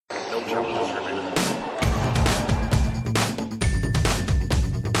No challenges remaining.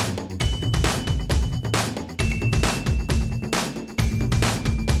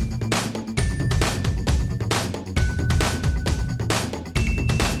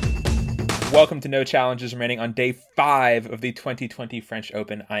 Welcome to No Challenges Remaining on day 5 of the 2020 French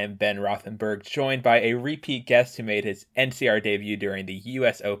Open. I am Ben Rothenberg, joined by a repeat guest who made his NCR debut during the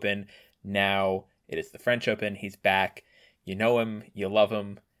US Open. Now it is the French Open. He's back. You know him. You love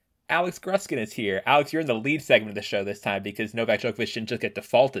him. Alex Gruskin is here. Alex, you're in the lead segment of the show this time because Novak Djokovic didn't just get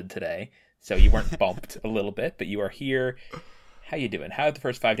defaulted today, so you weren't bumped a little bit, but you are here. How you doing? How have the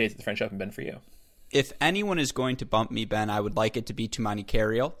first 5 days of the French Open been for you? If anyone is going to bump me, Ben, I would like it to be Toumani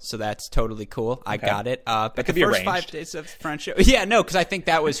Carriel, so that's totally cool. I got it. But the first 5 days of French Open, yeah, no, because I think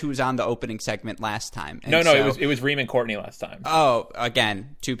that was who was on the opening segment last time. And it was Reem and Courtney last time. Oh,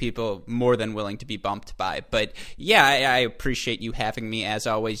 again, 2 people more than willing to be bumped by. But yeah, I appreciate you having me as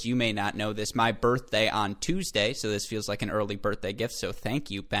always. You may not know this, my birthday on Tuesday, so this feels like an early birthday gift. So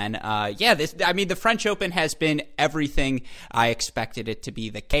thank you, Ben. The French Open has been everything I expected it to be: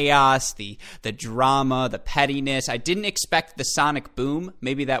 the chaos, the drama, the pettiness. I didn't expect the sonic boom.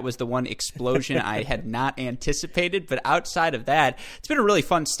 Maybe that was the one explosion I had not anticipated. But outside of that, it's been a really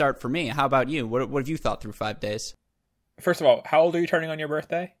fun start for me. How about you? What have you thought through 5 days? First of all, how old are you turning on your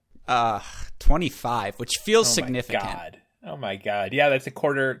birthday? 25, which feels significant. Oh my God. Yeah, that's a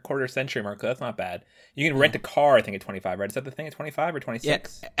quarter century mark. That's not bad. You can rent a car, I think, at 25, right? Is that the thing at 25 or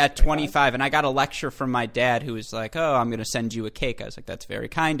 26? Yeah, at 25. And I got a lecture from my dad who was like, oh, I'm going to send you a cake. I was like, that's very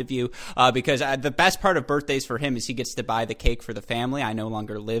kind of you. Because the best part of birthdays for him is he gets to buy the cake for the family. I no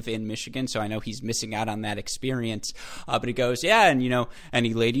longer live in Michigan, so I know he's missing out on that experience. But he goes, yeah, and,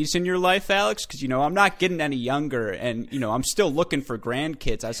 any ladies in your life, Alex? Because, I'm not getting any younger, and, I'm still looking for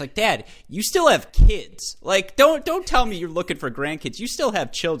grandkids. I was like, Dad, you still have kids. Like, don't tell me you're looking for grandkids. You still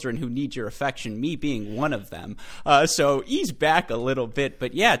have children who need your affection, me being one of them. So ease back a little bit.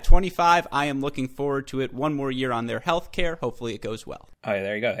 But yeah, 25, I am looking forward to it. 1 more year on their health care. Hopefully it goes well. Oh, yeah,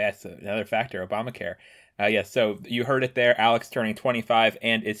 there you go. That's another factor, Obamacare. So you heard it there. Alex turning 25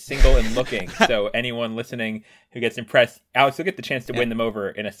 and is single and looking. So anyone listening who gets impressed, Alex, you'll get the chance to win them over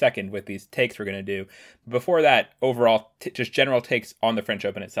in a second with these takes we're going to do. Before that, overall, just general takes on the French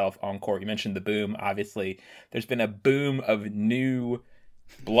Open itself on court. You mentioned the boom. Obviously, there's been a boom of new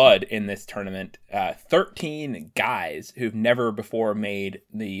blood in this tournament. 13 guys who've never before made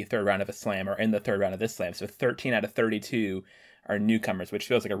the third round of a slam or in the third round of this slam. So 13 out of 32 are newcomers, which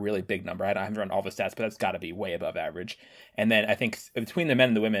feels like a really big number. I haven't run all the stats, but that's got to be way above average. And then I think between the men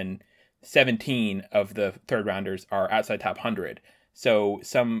and the women, 17 of the third rounders are outside top 100. So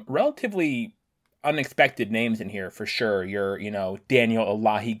some relatively unexpected names in here for sure. Your, Daniel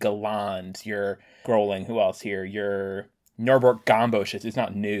Elahi Galand, your Groling, who else here? Your Norbert Gombos is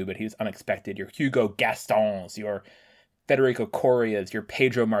not new, but he was unexpected. Your Hugo Gastons, your Federico Corias, your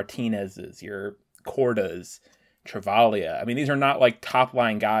Pedro Martinez's, your Cordas, Travaglia. I mean, these are not like top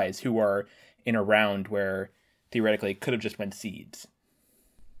line guys who are in a round where theoretically could have just went seeds.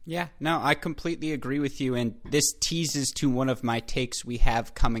 Yeah, no, I completely agree with you, and this teases to one of my takes we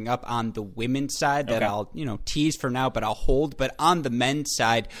have coming up on the women's side that I'll, tease for now, but I'll hold. But on the men's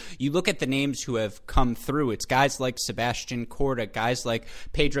side, you look at the names who have come through. It's guys like Sebastian Corda, guys like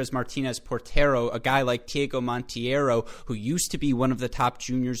Pedro Martinez Portero, a guy like Diego Monteiro, who used to be one of the top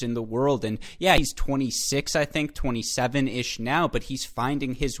juniors in the world. And yeah, he's 26, I think, 27-ish now, but he's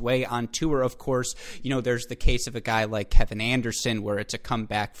finding his way on tour. Of course, there's the case of a guy like Kevin Anderson, where it's a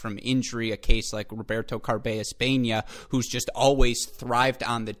comeback from injury, a case like Roberto Carballes Baena, who's just always thrived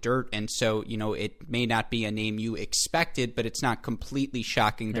on the dirt. And so, it may not be a name you expected, but it's not completely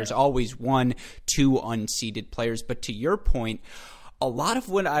shocking. Yeah. There's always 1, 2 unseeded players. But to your point, a lot of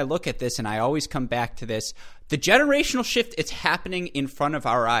when I look at this, and I always come back to this, the generational shift, it's happening in front of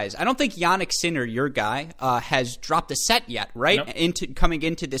our eyes. I don't think Jannik Sinner, your guy, has dropped a set yet, right? Nope. Coming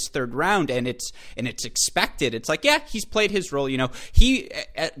into this third round, and it's expected. It's like, yeah, he's played his role.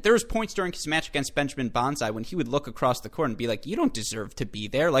 There was points during his match against Benjamin Bonzi when he would look across the court and be like, you don't deserve to be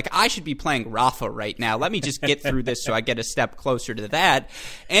there. Like, I should be playing Rafa right now. Let me just get through this so I get a step closer to that.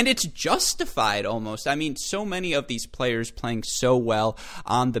 And it's justified almost. I mean, so many of these players playing so well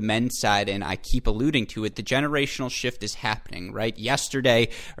on the men's side, and I keep alluding to it, the generational shift is happening, right? Yesterday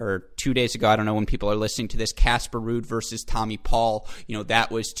or 2 days ago, I don't know when people are listening to this, Casper Ruud versus Tommy Paul.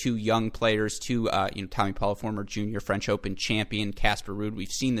 That was 2 young players, Tommy Paul, a former junior French Open champion, Casper Ruud. We've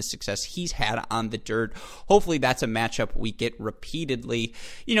seen the success he's had on the dirt. Hopefully that's a matchup we get repeatedly.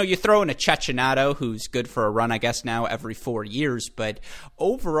 You throw in a Cecchinato, who's good for a run, I guess, now every 4 years, but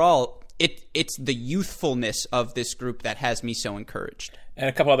overall, it's the youthfulness of this group that has me so encouraged. And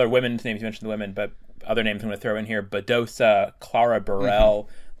a couple other women's names. You mentioned the women, but other names I'm going to throw in here: Badosa, Clara Burrell,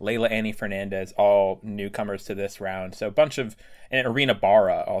 Layla Annie Fernandez, all newcomers to this round. So a bunch of, and Arena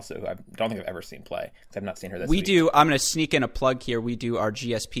Barra also, I don't think I've ever seen play because I've not seen her this week. I'm going to sneak in a plug here. We do our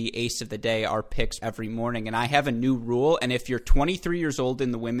GSP Ace of the Day, our picks every morning, and I have a new rule. And if you're 23 years old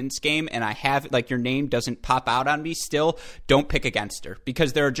in the women's game and I have, like, your name doesn't pop out on me still, don't pick against her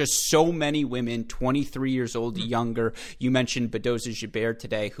because there are just so many women 23 years old, younger. You mentioned Badosa Gibert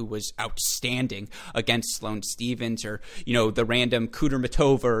today, who was outstanding against Sloane Stephens, or, you know, the random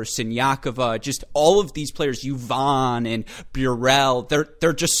Kudermetova or Sinyakova, just all of these players, Yvonne and Burrell, there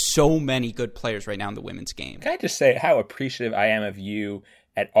are just so many good players right now in the women's game. Can I just say how appreciative I am of you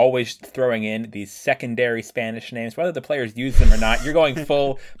at always throwing in these secondary Spanish names, whether the players use them or not. You're going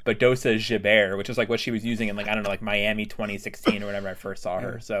full Badosa Gibert, which is like what she was using in, like, I don't know, like Miami 2016 or whenever I first saw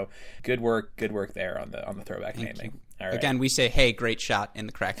her. So good work there on the throwback naming. All right. Again, we say, hey, great shot in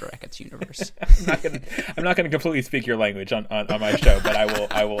the Cracker Rackets universe. I'm not gonna completely speak your language on my show, but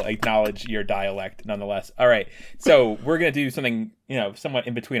I will acknowledge your dialect nonetheless. All right, so we're gonna do something, you know, somewhat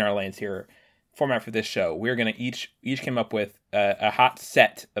in between our lanes here. Format for this show, we're gonna each come up with a hot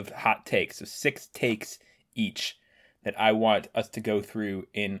set of hot takes, so 6 takes each that I want us to go through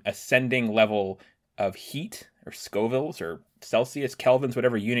in ascending level of heat or Scovilles or Celsius, Kelvins,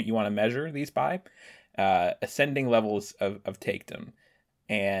 whatever unit you want to measure these by. Ascending levels of takedom,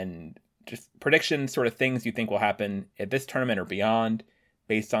 and just predictions, sort of things you think will happen at this tournament or beyond,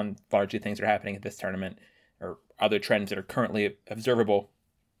 based on largely things that are happening at this tournament or other trends that are currently observable.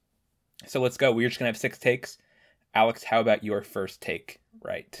 So let's go. We're just gonna have 6 takes. Alex, how about your first take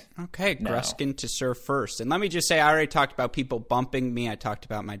right Okay, now? Gruskin to serve first. And let me just say, I already talked about people bumping me. I talked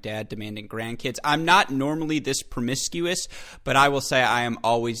about my dad demanding grandkids. I'm not normally this promiscuous, but I will say I am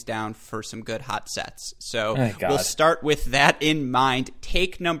always down for some good hot sets. So we'll start with that in mind.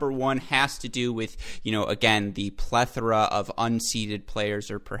 Take number 1 has to do with, you know, again, the plethora of unseeded players,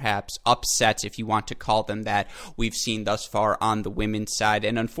 or perhaps upsets, if you want to call them that, we've seen thus far on the women's side.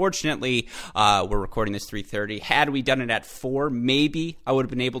 And unfortunately, we're recording this 3:30. Had we done it at 4, maybe I would have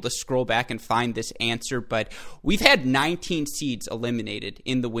been able to scroll back and find this answer, but we've had 19 seeds eliminated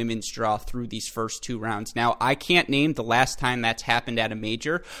in the women's draw through these first 2 rounds. Now, I can't name the last time that's happened at a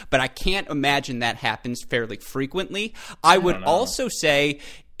major, but I can't imagine that happens fairly frequently. I would also say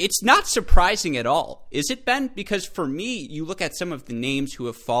it's not surprising at all, is it, Ben? Because for me, you look at some of the names who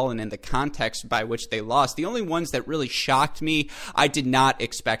have fallen and the context by which they lost. The only ones that really shocked me, I did not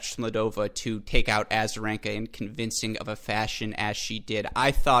expect Smolodova to take out Azarenka in convincing of a fashion as she did.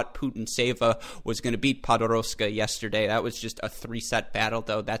 I thought Putintseva was going to beat Podoroska yesterday. That was just a 3-set battle,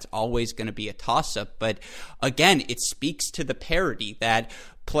 though. That's always going to be a toss-up. But again, it speaks to the parity that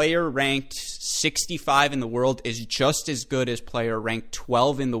player ranked 65 in the world is just as good as player ranked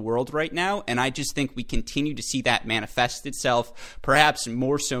 12 in the world right now, and I just think we continue to see that manifest itself, perhaps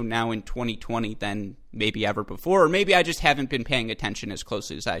more so now in 2020 than maybe ever before, or maybe I just haven't been paying attention as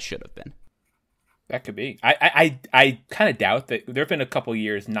closely as I should have been. That could be. I kind of doubt that. There have been a couple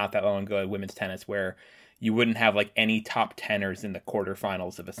years not that long ago in women's tennis where you wouldn't have like any top teners in the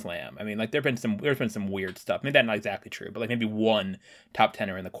quarterfinals of a slam. I mean, like there's been some weird stuff. Maybe that's not exactly true, but like maybe one top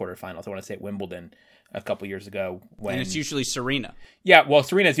tenor in the quarterfinals. I want to say at Wimbledon a couple years ago. And it's usually Serena. Yeah, well,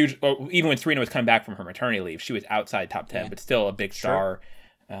 Serena's usually, even when Serena was coming back from her maternity leave, she was outside top 10, but still a big star.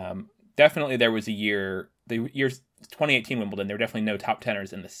 Sure. Definitely there was a year, the year 2018 Wimbledon, there were definitely no top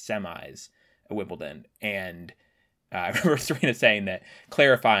tenors in the semis at Wimbledon. And I remember Serena saying that,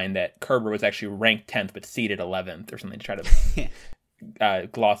 clarifying that Kerber was actually ranked 10th but seeded 11th or something to try to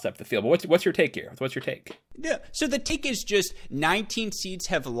gloss up the field. But what's your take here? What's your take? Yeah, so the take is just 19 seeds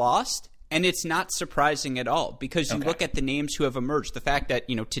have lost, and it's not surprising at all because you look at the names who have emerged. The fact that,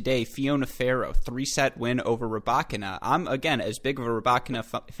 you know, today, Fiona Ferro, 3-set win over Rybakina. I'm, again, as big of a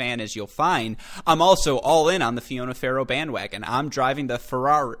Rybakina fan as you'll find. I'm also all in on the Fiona Ferro bandwagon. I'm driving the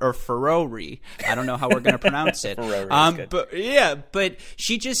Ferrari. I don't know how we're going to pronounce it. But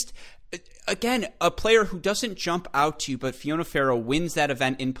she just... Again, a player who doesn't jump out to you, but Fiona Ferro wins that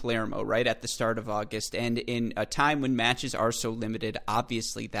event in Palermo right at the start of August. And in a time when matches are so limited,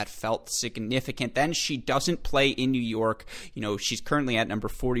 obviously that felt significant. Then she doesn't play in New York. You know, she's currently at number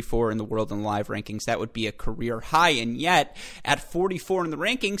 44 in the world and live rankings. That would be a career high. And yet, at 44 in the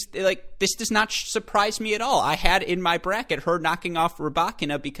rankings, like, this does not surprise me at all. I had in my bracket her knocking off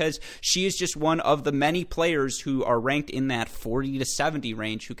Rybakina because she is just one of the many players who are ranked in that 40 to 70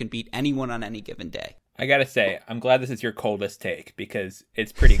 range who can beat anyone on any given day. I gotta say, I'm glad this is your coldest take because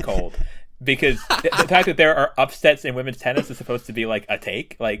it's pretty cold. Because the fact that there are upsets in women's tennis is supposed to be like a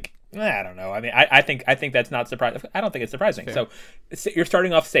take. Like, I don't know. I mean, I think that's not surprising. I don't think it's surprising. Fair. So you're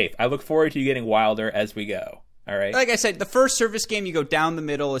starting off safe. I look forward to you getting wilder as we go. All right. Like I said, the first service game, you go down the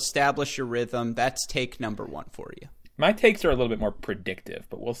middle, establish your rhythm. That's take number 1 for you. My takes are a little bit more predictive,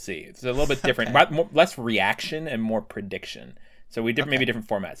 but we'll see. It's a little bit different, less reaction and more prediction. So maybe different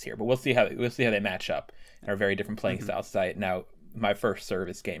formats here, but we'll see how they match up in our very different playing styles tonight. Now, my first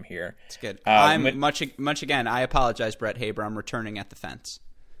service game here. It's good. I'm much again. I apologize, Brett Haber. I'm returning at the fence.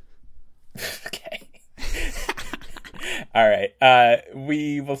 Okay. All right.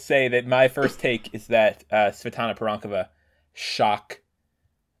 We will say that my first take is that Svetlana Perankova shock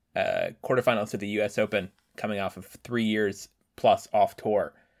quarterfinals of the U.S. Open, coming off of 3 years plus off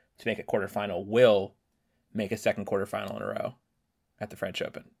tour to make a quarterfinal, will make a second quarterfinal in a row at the French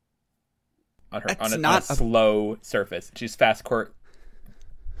Open on a slow surface. She's fast court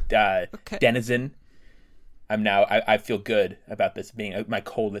denizen. I feel good about this being my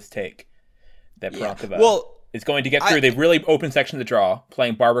coldest take. That Perankova is going to get through the really open section of the draw,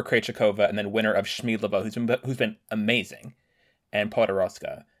 playing Barbara Krejcikova and then winner of Schmiedlova, who's been amazing, and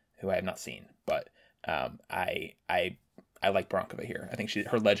Podoroska, who I have not seen, but I like Perankova here. I think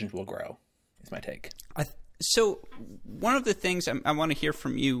her legend will grow. Is my take. So one of the things I want to hear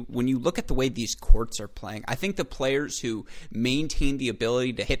from you, when you look at the way these courts are playing, I think the players who maintain the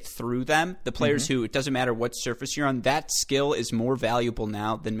ability to hit through them, the players who, it doesn't matter what surface you're on, that skill is more valuable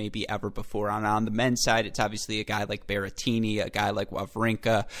now than maybe ever before. On the men's side, it's obviously a guy like Berrettini, a guy like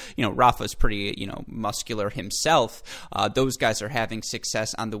Wawrinka. Rafa's pretty, muscular himself. Those guys are having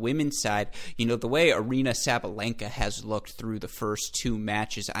success. On the women's side, the way Aryna Sabalenka has looked through the first 2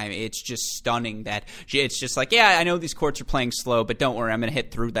 matches, it's just stunning that it's just like, yeah, I know these courts are playing slow, but don't worry, I'm going to hit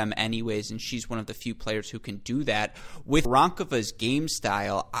through them anyways, and she's one of the few players who can do that. With Perankova's game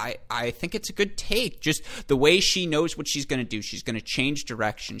style, I think it's a good take. Just the way she knows what she's going to do. She's going to change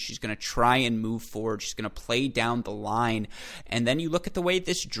direction. She's going to try and move forward. She's going to play down the line. And then you look at the way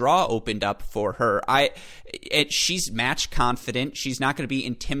this draw opened up for her. She's match confident. She's not going to be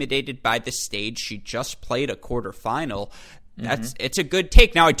intimidated by the stage. She just played a quarterfinal. It's a good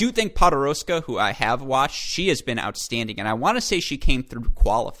take. Now, I do think Podoroska, who I have watched, she has been outstanding, and I want to say she came through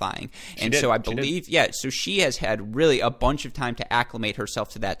qualifying. So I believe, so she has had really a bunch of time to acclimate herself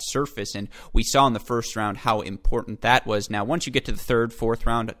to that surface, and we saw in the first round how important that was. Now, once you get to the third, fourth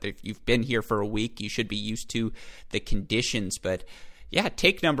round, if you've been here for a week, you should be used to the conditions. But yeah,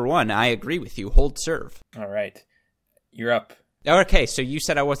 take number 1, I agree with you. Hold serve. All right. You're up. Okay, so you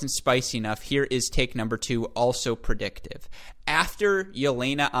said I wasn't spicy enough. Here is take number 2, also predictive. After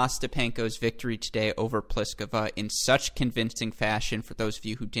Yelena Ostapenko's victory today over Pliskova in such convincing fashion, for those of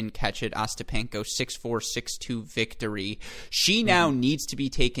you who didn't catch it, Ostapenko 6-4, 6-2 victory, she now needs to be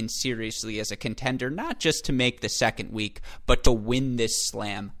taken seriously as a contender, not just to make the second week, but to win this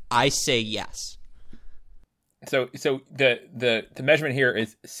slam. I say yes. So the measurement here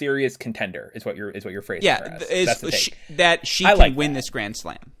is serious contender is what you're phrasing. Yeah, that she can like win this Grand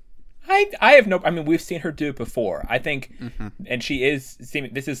Slam. I have no. I mean, we've seen her do it before. I think, and she is.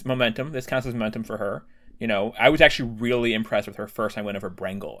 This is momentum. This counts as momentum for her. I was actually really impressed with her first time win over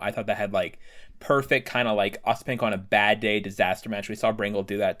Brangle. I thought that had perfect kind of Ostapenko on a bad day disaster match. We saw Brangle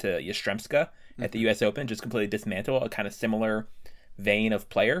do that to Yastremska at the U.S. Open, just completely dismantle a kind of similar vein of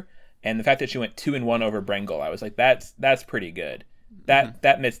player. And the fact that she went 2-1 over Brangle, I was like, that's pretty good.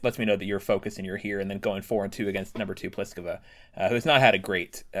 That lets me know that you're focused and you're here. And then going 4-2 against number 2 Pliskova, who's not had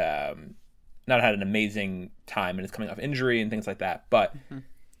an amazing time and is coming off injury and things like that. But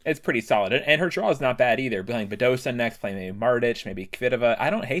it's pretty solid. And her draw is not bad either. Playing Badosa next, playing maybe Martic, maybe Kvitova.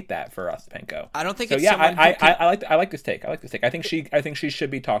 I don't hate that for Ostapenko. I don't think so. It's Yeah, I like this take. I think she should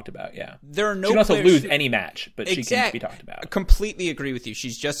be talked about. Yeah, there are no. She can also lose any match, but she can be talked about. I completely agree with you.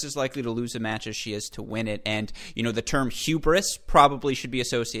 She's just as likely to lose a match as she is to win it. And the term hubris probably should be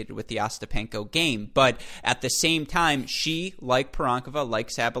associated with the Ostapenko game. But at the same time, she, like Perankova, like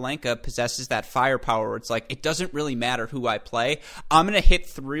Sabalenka, possesses that firepower where it's like, it doesn't really matter who I play. I'm going to hit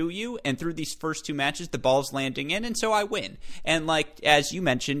through you, and through these first 2 matches, the ball's landing in, and so I win. And as you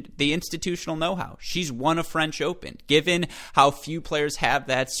mentioned, the institutional know-how. She's won a French Open. Given how few players have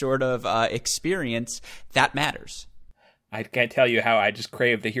that sort of experience, that matters. I can't tell you how I just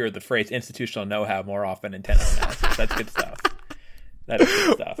crave to hear the phrase institutional know-how more often in tennis analysis. That's good stuff. That is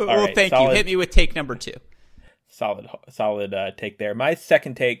good stuff. All right, thank you. Hit me with take number 2. Solid take there. My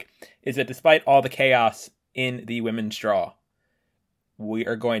second take is that despite all the chaos in the women's draw, we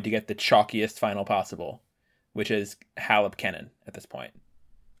are going to get the chalkiest final possible, which is Halep Kenin at this point.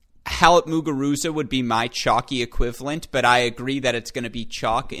 Halep Muguruza would be my chalky equivalent, but I agree that it's going to be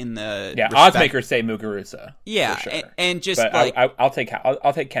chalk in the odds makers say Muguruza. Yeah, for sure. and just but like I'll take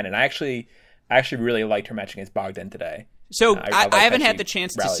Kenin. I actually really liked her match against Bogdan today. So I haven't had the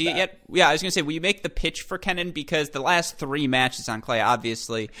chance to see it yet. Yeah, I was going to say, will you make the pitch for Kenin? Because the last 3 matches on clay,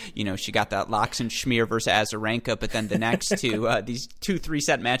 obviously, she got that Schmier versus Azarenka, but then the next these 2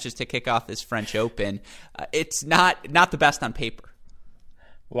 3-set matches to kick off this French Open, it's not the best on paper.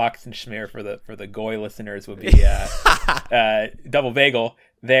 Schmier for the Goy listeners would be double bagel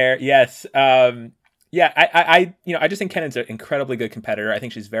there. Yes. I just think Kenin's an incredibly good competitor. I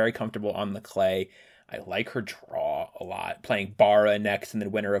think she's very comfortable on the clay. I like her draw a lot. Playing Barra next and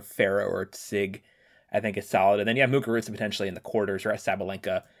then winner of Ferro or Sig, I think is solid. And then Muguruza potentially in the quarters, or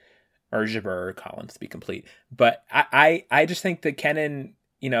Sabalenka or Jabeur or Collins to be complete. But I just think that Kenin,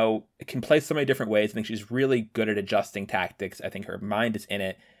 can play so many different ways. I think she's really good at adjusting tactics. I think her mind is in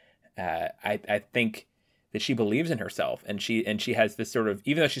it. I think that she believes in herself, and she has this sort of,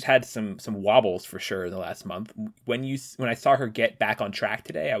 even though she's had some wobbles for sure in the last month, when I saw her get back on track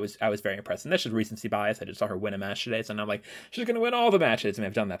today, I was very impressed. And that's just recency bias. I just saw her win a match today, so now I'm like, she's going to win all the matches. I mean,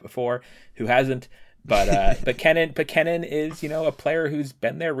 I've done that before. Who hasn't? But Kenin is, a player who's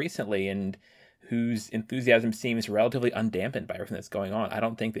been there recently and whose enthusiasm seems relatively undampened by everything that's going on. I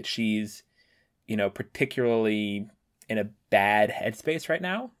don't think that she's, particularly in a bad headspace right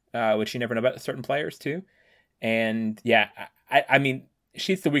now, which you never know about certain players too. And I mean,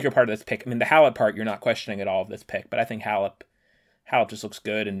 she's the weaker part of this pick. I mean, the Halep part, you're not questioning at all of this pick, but I think Halep just looks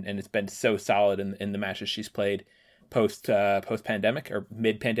good, and it's been so solid in the matches she's played post pandemic, or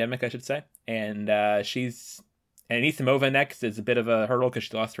mid pandemic, I should say. And Anisimova next is a bit of a hurdle because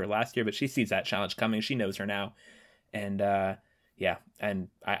she lost to her last year, but she sees that challenge coming. She knows her now, and and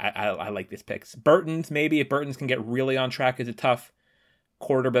I like these picks. Burton's, maybe if Burton's can get really on track, is a tough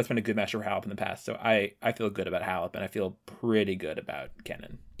quarter, but that's been a good match for Halep in the past. So I feel good about Halep, and I feel pretty good about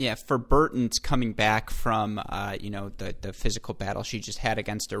Kenin. Yeah, for Burton's coming back from the physical battle she just had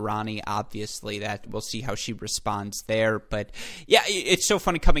against Irani, obviously that we'll see how she responds there. But yeah, it's so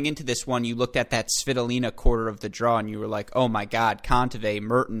funny coming into this one. You looked at that Svitolina quarter of the draw, and you were like, oh my God, Kontaveit,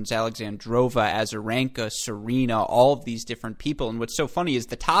 Mertens, Alexandrova, Azarenka, Serena, all of these different people. And what's so funny is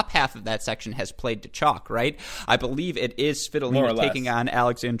the top half of that section has played to chalk, right? I believe it is Svitolina taking on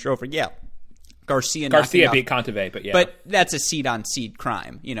Alexandrova. Yeah. Garcia beat Kontaveit, but yeah. But that's a seed-on-seed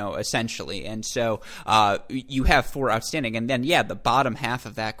crime, essentially. And so you have 4 outstanding. And then, the bottom half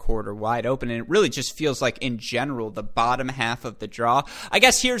of that quarter wide open. And it really just feels like, in general, the bottom half of the draw. I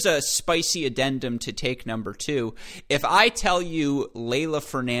guess here's a spicy addendum to take number 2. If I tell you Leylah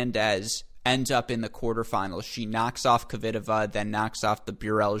Fernandez ends up in the quarterfinals, she knocks off Kvitova, then knocks off the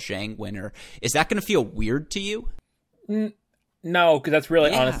Burel Zhang winner, is that going to feel weird to you? No, because that's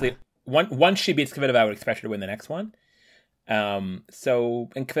really, honestly... Once she beats Kvitova, I would expect her to win the next one. And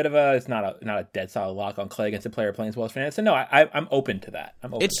Kvitova is not a dead solid lock on clay against a player playing as well as Fernandez. So no, I'm open to that.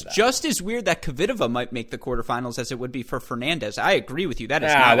 It's just as weird that Kvitova might make the quarterfinals as it would be for Fernandez. I agree with you. That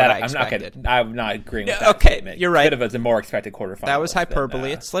is not what I expected. I'm not agreeing with that. Okay, statement. You're right. Kvitova's a more expected quarterfinal. That was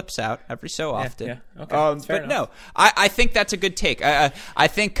hyperbole. It slips out every so often. Yeah. Okay. But no, I think that's a good take. I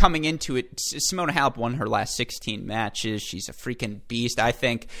think coming into it, Simona Halep won her last 16 matches. She's a freaking beast. I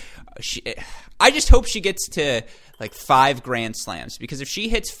just hope she gets to like 5 Grand Slams, because if she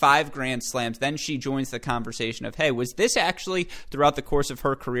hits 5 Grand Slams, then she joins the conversation of, hey, was this actually throughout the course of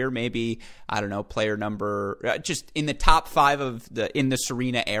her career, maybe, I don't know, player number, just in the top 5 in the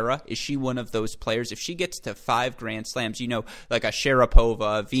Serena era? Is she one of those players? If she gets to 5 Grand Slams, like a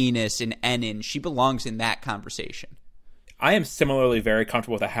Sharapova, Venus, and Enin, she belongs in that conversation. I am similarly very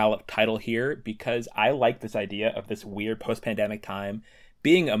comfortable with a Halep title here, because I like this idea of this weird post-pandemic time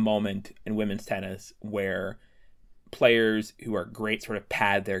being a moment in women's tennis where players who are great sort of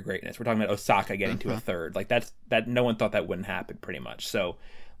pad their greatness. We're talking about Osaka getting to a third. Like that no one thought that wouldn't happen pretty much. So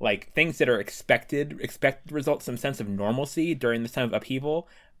like things that are expected results, some sense of normalcy during this time of upheaval,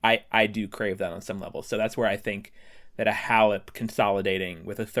 I do crave that on some level. So that's where I think that a Halep consolidating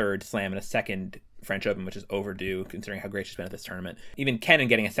with a third slam and a second French Open, which is overdue considering how great she's been at this tournament. Even Kenin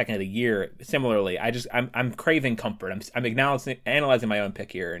getting a second of the year, similarly, I'm craving comfort. I'm analyzing my own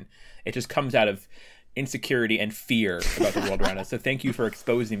pick here, and it just comes out of insecurity and fear about the world around us. So thank you for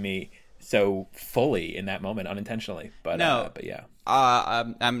exposing me so fully in that moment, unintentionally. But yeah.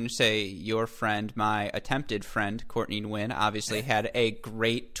 I'm going to say your friend, my attempted friend, Courtney Nguyen, obviously had a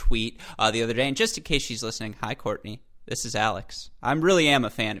great tweet the other day. And just in case she's listening, hi, Courtney. This is Alex. I really am a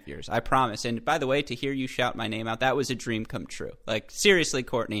fan of yours, I promise. And by the way, to hear you shout my name out, that was a dream come true. Like, seriously,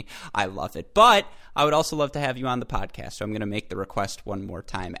 Courtney, I love it. But I would also love to have you on the podcast, so I'm going to make the request one more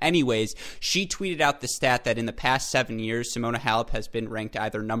time. Anyways, she tweeted out the stat that in the past 7 years, Simona Halep has been ranked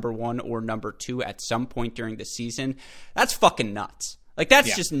either number 1 or number 2 at some point during the season. That's fucking nuts. Like,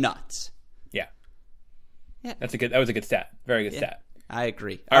 that's just nuts. Yeah. That was a good stat. Very good stat. I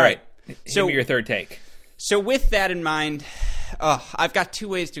agree. All right. So, give me your third take. So with that in mind, I've got 2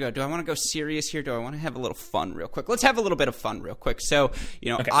 ways to go. Do I want to go serious here? Do I want to have a little fun real quick? Let's have a little bit of fun real quick. So,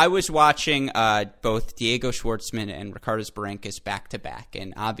 okay. I was watching both Diego Schwartzman and Ricardas Berankis back-to-back,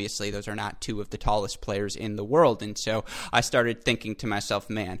 and obviously those are not 2 of the tallest players in the world. And so I started thinking to myself,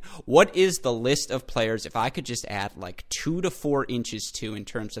 man, what is the list of players if I could just add like 2 to 4 inches to in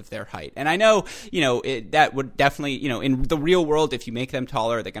terms of their height? And I know, that would definitely, in the real world, if you make them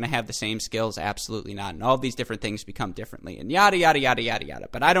taller, they're going to have the same skills. Absolutely not. And all these different things become differently. And yada, yada, yada, yada, yada.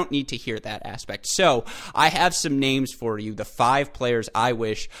 But I don't need to hear that aspect. So I have some names for you, the 5 players I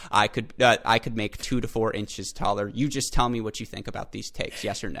wish I could make 2 to 4 inches taller. You just tell me what you think about these takes,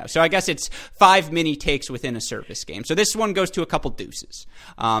 yes or no. So I guess it's 5 mini takes within a service game. So this one goes to a couple deuces.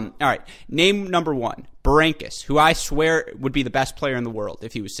 All right. Name number 1, Berankis, who I swear would be the best player in the world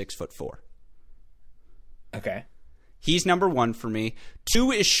if he was 6'4". Okay. He's number 1 for me. 2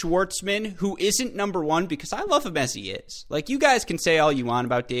 is Schwartzman, who isn't number 1 because I love him as he is. Like, you guys can say all you want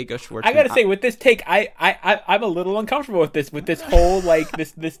about Diego Schwartzman. I gotta say, with this take, I'm a little uncomfortable with this whole like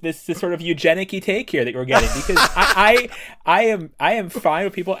this sort of eugenic-y take here that we're getting, because I am fine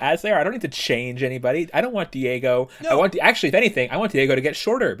with people as they are. I don't need to change anybody. I don't want Diego. No. If anything, I want Diego to get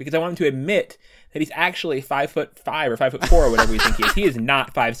shorter because I want him to admit that he's actually 5'5" or 5'4" or whatever you think he is. He is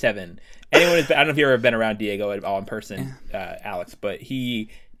not 5'7". I don't know if you've ever been around Diego at all in person, Alex, but he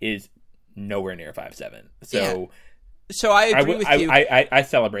is nowhere near 5'7". So I agree with you. I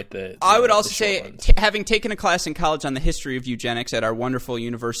celebrate the I would also say, having taken a class in college on the history of eugenics at our wonderful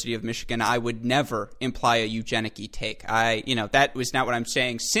University of Michigan, I would never imply a eugenic-y take. That was not what I'm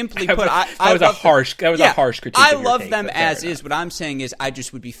saying. Simply put, that was a harsh critique. I love them as is. What I'm saying is, I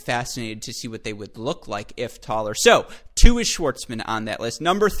just would be fascinated to see what they would look like if taller. So 2 is Schwartzman on that list.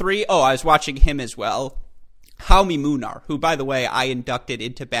 Number 3, I was watching him as well. Jaume Munar, who, by the way, I inducted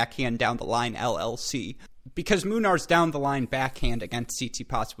into Backhand Down the Line LLC. Because Munar's down the line backhand against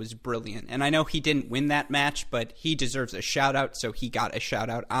Tsitsipas was brilliant. And I know he didn't win that match, but he deserves a shout out, so he got a shout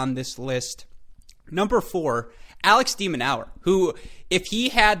out on this list. Number 4, Alex de Minaur, who, if he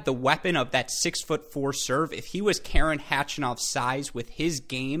had the weapon of that 6'4" serve, if he was Karen Khachanov's size with his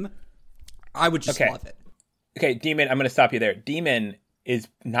game, I would just love it. Okay, Demon, I'm going to stop you there. Demon is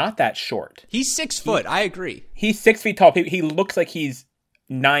not that short. He's 6 foot, I agree. He's 6 feet tall. He looks like he's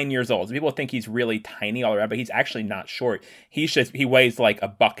 9 years old. People think he's really tiny all around, but he's actually not short. He weighs like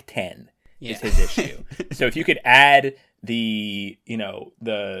 $110 is his issue. So if you could add to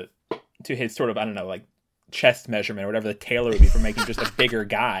his sort of, I don't know, like chest measurement or whatever the tailor would be for making just a bigger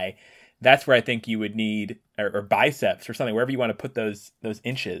guy, that's where I think you would need, or biceps or something, wherever you want to put those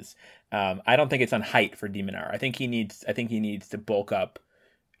inches. I don't think it's on height for de Minaur. I think he needs to bulk up.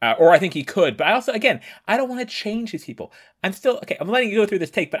 Or I think he could, but I also, again, I don't want to change these people. I'm letting you go through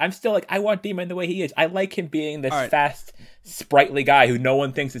this take, but I'm still like, I want Demon the way he is. I like him being this fast, sprightly guy who no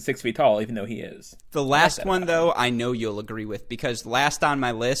one thinks is 6 feet tall, even though he is. The last one, though, I know you'll agree with, because last on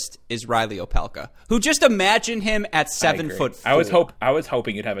my list is Riley Opelka, who, just imagine him at 7'4". I was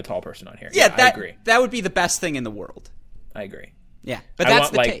hoping you'd have a tall person on here. Yeah, I agree. That would be the best thing in the world. I agree. Yeah, but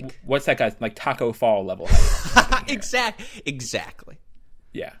that's the take. What's that guy's, like, Taco Fall level? Exactly.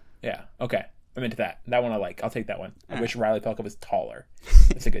 Yeah. Okay. I'm into that. That one I like. I'll take that one. I wish Riley Opelka was taller.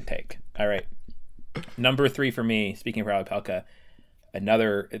 It's a good take. All right. Number 3 for me, speaking of Riley Opelka,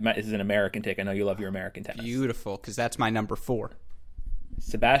 this is an American take. I know you love your American tennis. Beautiful, because that's my number 4.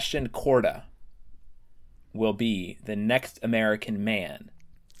 Sebastian Korda will be the next American man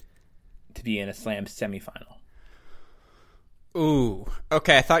to be in a Slam semifinal. Ooh,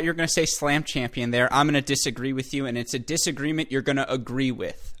 okay. I thought you were going to say Slam champion there. I'm going to disagree with you, and it's a disagreement you're going to agree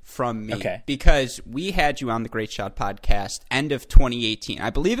with from me. Okay. Because we had you on the Great Shot podcast end of 2018.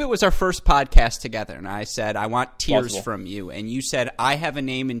 I believe it was our first podcast together, and I said, I want tiers from you. And you said, I have a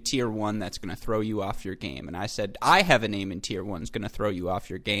name in tier 1 that's going to throw you off your game. And I said, I have a name in tier 1 that's going to throw you off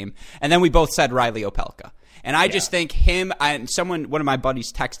your game. And then we both said Riley Opelka. And I just think one of my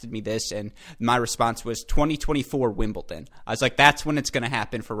buddies texted me this, and my response was 2024 Wimbledon. I was like, that's when it's going to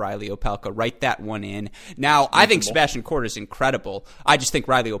happen for Riley Opelka. Write that one in. Now, I think Sebastian Korda is incredible. I just think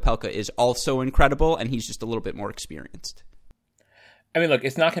Riley Opelka is also incredible, and he's just a little bit more experienced. I mean, look,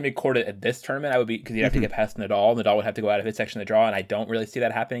 it's not going to be Korda at this tournament. I would be because you'd have to get past Nadal. Nadal would have to go out of his section of the draw, and I don't really see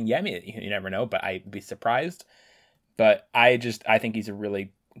that happening. Yeah, I mean, you never know, but I'd be surprised. But I think he's a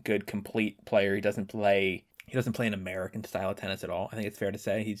really good, complete player. He doesn't play an American style of tennis at all. I think it's fair to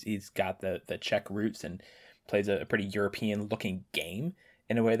say he's got the Czech roots and plays a pretty European looking game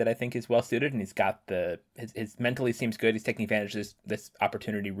in a way that I think is well suited. And he's got his mentally seems good. He's taking advantage of this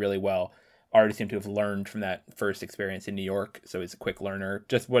opportunity really well. Already seemed to have learned from that first experience in New York. So he's a quick learner.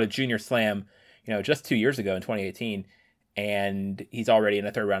 Just what a junior slam, just 2 years ago in 2018. And he's already in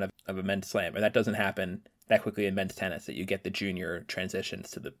the third round of a men's slam. And that doesn't happen that quickly in men's tennis, that you get the junior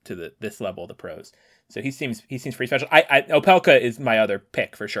transitions to this level of the pros. So he seems pretty special. Opelka is my other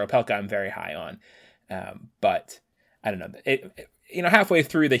pick for sure. Opelka I'm very high on. But I don't know. Halfway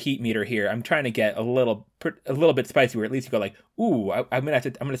through the heat meter here, I'm trying to get a little bit spicy, where at least you go like, ooh, I'm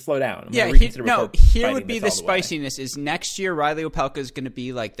gonna slow down. Here would be the spiciness. Is next year Riley Opelka is going to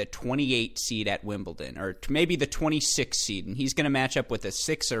be like the 28 seed at Wimbledon, or maybe the 26 seed, and he's going to match up with a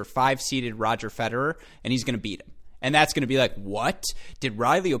 6 or 5 seeded Roger Federer, and he's going to beat him. And that's going to be like, what? Did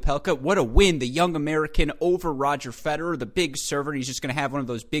Riley Opelka, what a win, the young American over Roger Federer, the big server. And he's just going to have one of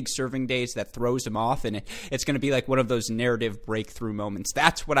those big serving days that throws him off, and it's going to be like one of those narrative breakthrough moments.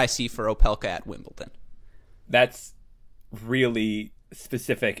 That's what I see for Opelka at Wimbledon. That's really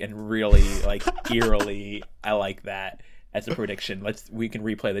specific and really eerily. I like that as a prediction. We can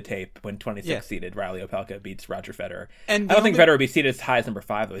replay the tape when 26 seeded Riley Opelka beats Roger Federer. And I don't think Federer will be seeded as high as number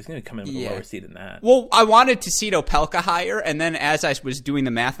 5 though. He's going to come in with a lower seed than that. Well, I wanted to seed Opelka higher, and then as I was doing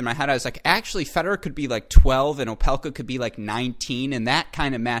the math in my head, I was like, actually, Federer could be like 12 and Opelka could be like 19, and that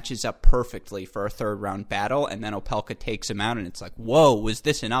kind of matches up perfectly for a third round battle. And then Opelka takes him out, and it's like, whoa, was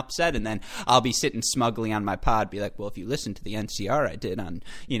this an upset? And then I'll be sitting smugly on my pod, be like, well, if you listen to the NCR I did on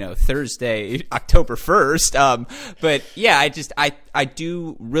Thursday, October 1st, but yeah, I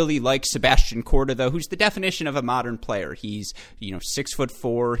do really like Sebastian Korda, though, who's the definition of a modern player. He's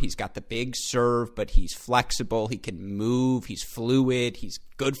 6'4", he's got the big serve, but he's flexible, he can move, he's fluid, he's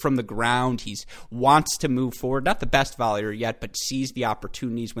good from the ground, he wants to move forward. Not the best volleyer yet, but sees the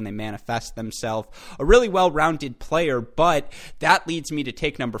opportunities when they manifest themselves. A really well-rounded player, but that leads me to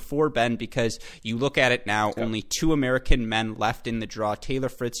take number 4, Ben, because you look at it now, only 2 American men left in the draw. Taylor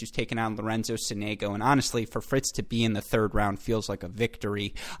Fritz, who's taken on Lorenzo Sonego, and honestly, for Fritz to be in the third round feels like a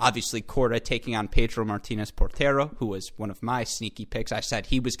victory. Obviously, Korda taking on Pedro Martinez Portero, who was one of my sneaky picks. I said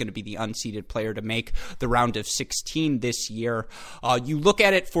he was going to be the unseeded player to make the round of 16 this year. You look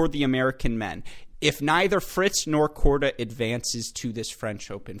at it for the American men. If neither Fritz nor Korda advances to this French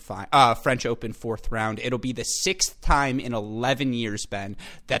Open fourth round, it'll be the 6th time in 11 years, Ben,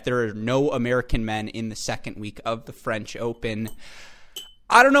 that there are no American men in the second week of the French Open.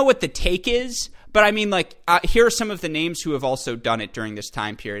 I don't know what the take is, but I mean, here are some of the names who have also done it during this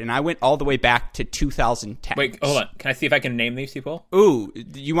time period, and I went all the way back to 2010. Wait, hold on. Can I see if I can name these people? Ooh,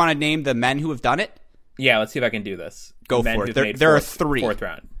 you want to name the men who have done it? Yeah, let's see if I can do this. Go for it. There are 3. Fourth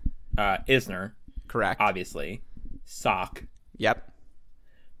round. Isner. Correct. Obviously. Sock. Yep.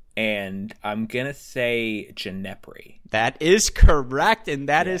 And I'm going to say Ginepri. That is correct, and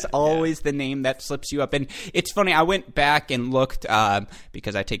that is always the name that slips you up. And it's funny, I went back and looked,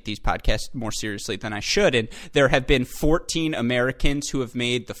 because I take these podcasts more seriously than I should, and there have been 14 Americans who have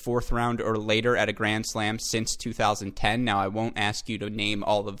made the fourth round or later at a Grand Slam since 2010. Now, I won't ask you to name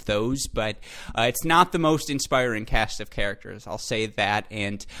all of those, but it's not the most inspiring cast of characters, I'll say that.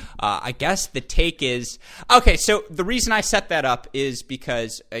 And I guess the take is, okay, so the reason I set that up is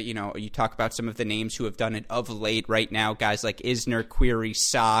because, you talk about some of the names who have done it of late right now. Guys like Isner, Query,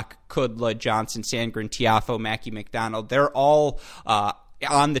 Sock, Kudla, Johnson, Sandgren, Tiafoe, Mackie McDonald, they're all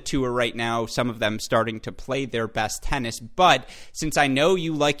on the tour right now, some of them starting to play their best tennis. But since I know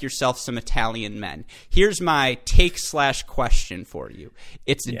you like yourself some Italian men, here's my take/question for you.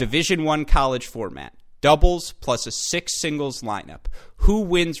 It's a Division I college format. Doubles plus a 6 singles lineup. Who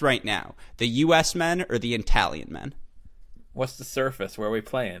wins right now, the U.S. men or the Italian men? What's the surface? Where are we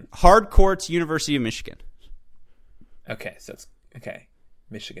playing? Hard courts, University of Michigan. Okay, so it's okay.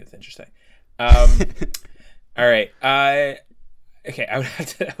 Michigan's interesting. All right. Okay, I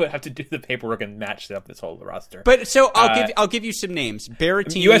would have to do the paperwork and match up this whole roster. But so I'll give you some names.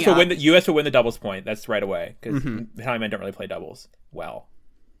 Berrettini. U.S. will win the doubles point. That's right away because Italian men don't really play doubles well.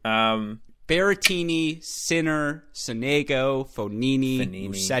 Berrettini, Sinner, Sonego, Fognini,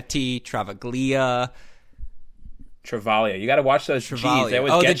 Musetti, Travaglia. Travaglia. You got to watch those G's. They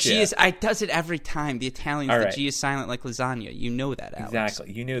always get the G is. I does it every time. The Italians, the G is silent like lasagna. You know that, Alex.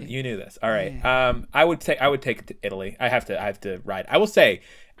 Exactly. You knew this. All right. I would take Italy. I have to ride. I will say,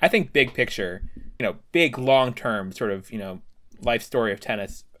 I think big picture, big long term sort of, life story of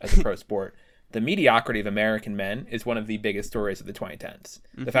tennis as a pro sport, the mediocrity of American men is one of the biggest stories of the 2010s.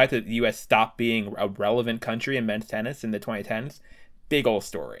 Mm-hmm. The fact that the U.S. stopped being a relevant country in men's tennis in the 2010s, big old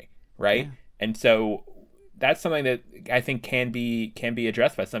story, right? Yeah. And so that's something that I think can be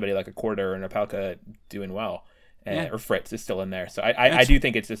addressed by somebody like a Korda or an Opelka doing well. Or Fritz is still in there. So I do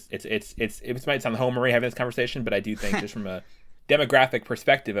think it might sound homery having this conversation, but I do think just from a demographic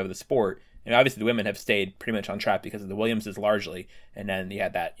perspective of the sport, and obviously the women have stayed pretty much on track because of the Williamses largely, and then you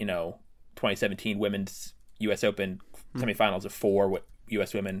had that 2017 women's U.S. Open semifinals of 4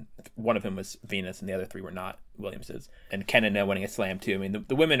 U.S. women. One of them was Venus, and the other 3 were not Williamses. And Kenin now winning a slam too. I mean,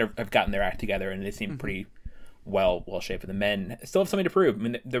 the women have gotten their act together, and they seem pretty well shaped. The men still have something to prove. I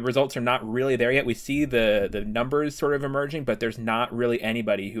mean, the results are not really there yet. We see the numbers sort of emerging, but there's not really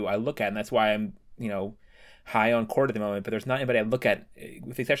anybody who I look at, and that's why I'm high on court at the moment. But there's not anybody I look at,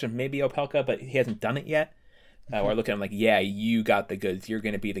 with the exception of maybe Opelka, but he hasn't done it yet. Where I look at him like, yeah, you got the goods. You're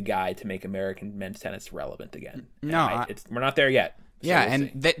going to be the guy to make American men's tennis relevant again. No, we're not there yet. So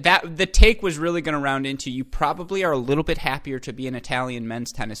and the take was really going to round into, you probably are a little bit happier to be an Italian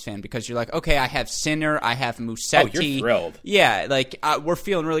men's tennis fan because you're like, okay, I have Sinner, I have Musetti. Oh, you're thrilled. Yeah, we're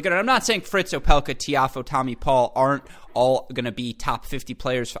feeling really good. And I'm not saying Fritz, Opelka, Tiafoe, Tommy Paul aren't all going to be top 50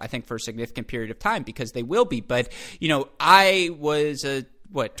 players, I think, for a significant period of time, because they will be. But, I was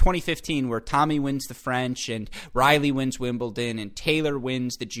 2015, where Tommy wins the French and Riley wins Wimbledon and Taylor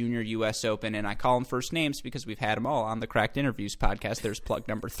wins the Junior U.S. Open, and I call them first names because we've had them all on the Cracked Interviews podcast. There's plug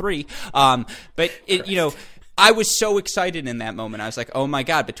number 3. But I was so excited in that moment. I was like, oh my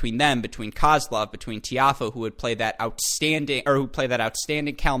God, between Kozlov, between Tiafoe, who would play that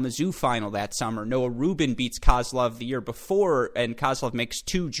outstanding Kalamazoo final that summer. Noah Rubin beats Kozlov the year before, and Kozlov makes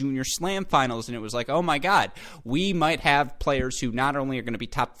 2 Junior Slam finals, and it was like, oh my God, we might have players who not only are going to be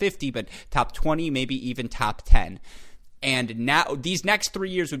top 50, but top 20, maybe even top 10. And now these next 3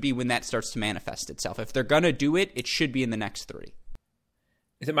 years would be when that starts to manifest itself. If they're going to do it, it should be in the next 3.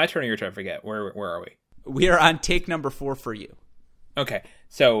 Is it my turn or your turn? I forget. Where are we? We are on take number 4 for you. Okay,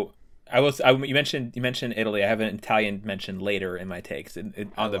 so you mentioned Italy. I have an Italian mention later in my takes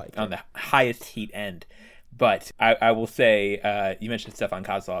on the highest heat end, but I will say you mentioned Stefan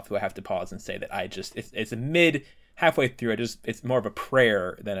Kozlov, who I have to pause and say that it's a mid halfway through. It's more of a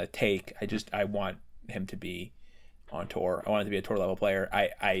prayer than a take. I want him to be on tour. I want him to be a tour level player.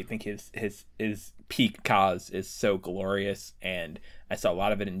 I think his peak Kaz is so glorious, and I saw a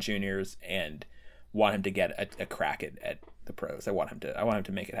lot of it in juniors, and want him to get a crack at the pros. I want him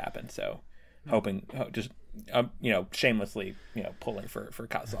to make it happen. So hoping, shamelessly, pulling for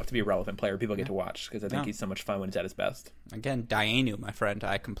Kozlov to be a relevant player people get to watch, because I think he's so much fun when he's at his best. Again, Dainu, my friend,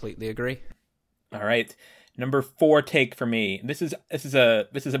 I completely agree. All right. Number 4 take for me. This is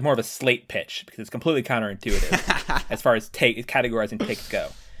more of a slate pitch because it's completely counterintuitive as far as categorizing takes go.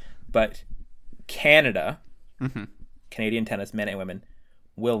 But Canada, Canadian tennis, men and women,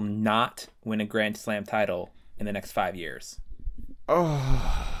 will not win a Grand Slam title in the next 5 years.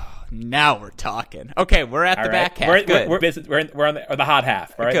 Oh, now we're talking. Okay, we're at the back half. We're on the hot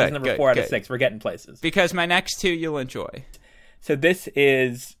half. All right, this is number 4 out of 6. We're getting places. Because my next 2 you'll enjoy. So this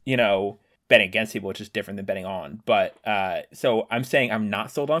is, betting against people, which is different than betting on. But so I'm saying I'm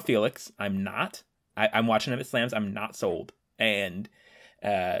not sold on Felix. I'm not. I'm watching him at slams. I'm not sold. And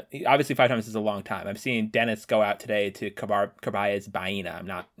obviously 5 times is a long time. I'm seeing Dennis go out today to Caballes Baena. I'm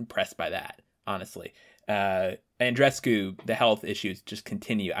not impressed by that, honestly. Andreescu, the health issues just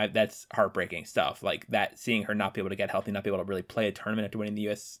continue. That's heartbreaking stuff. Like that, seeing her not be able to get healthy, not be able to really play a tournament after winning the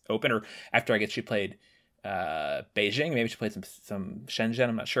U.S. Open, or after I guess she played Beijing. Maybe she played some Shenzhen.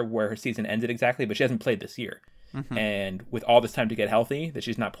 I'm not sure where her season ended exactly, but she hasn't played this year. Mm-hmm. And with all this time to get healthy that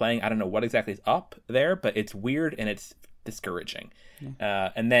she's not playing, I don't know what exactly is up there, but it's weird and it's discouraging.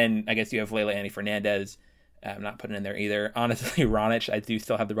 And then I guess you have Leylah Annie Fernandez. I'm not putting in there either. Honestly, Raonic, I do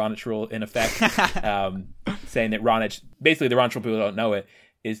still have the Raonic rule in effect, saying that Raonic, basically the Raonic rule, people don't know it,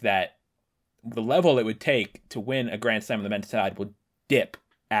 is that the level it would take to win a Grand Slam on the men's side will dip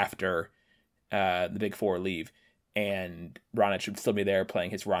after the Big Four leave. And Raonic should still be there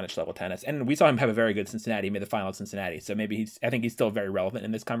playing his Raonic level tennis. And we saw him have a very good Cincinnati. He made the final of Cincinnati. So maybe I think he's still very relevant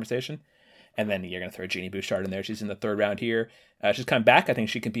in this conversation. And then you're going to throw Jeannie Bouchard in there. She's in the 3rd round here. She's coming back. I think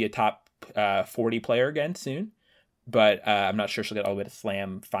she could be a top 40 player again soon. But I'm not sure she'll get all the way to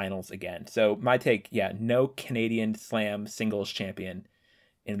Slam finals again. So my take, no Canadian Slam singles champion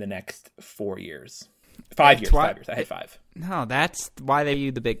in the next 4 years. 5 years. 5 years. I had 5. No, that's why they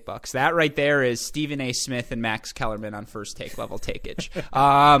you the big bucks. That right there is Stephen A. Smith and Max Kellerman on first take level takeage.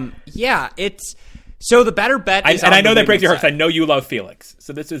 It's... So the better bet is, and I know that breaks your heart because I know you love Felix.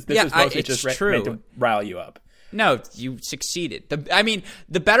 So this is mostly just meant to rile you up. No, you succeeded.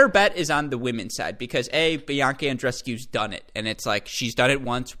 The better bet is on the women's side because Bianca Andreescu's done it, and it's like she's done it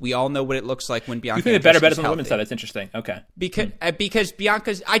once. We all know what it looks like when Bianca. You think the better bet is on the women's side? That's interesting. Okay, because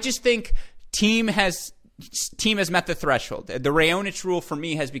Bianca's. I just think team has met the threshold. The Raonic rule for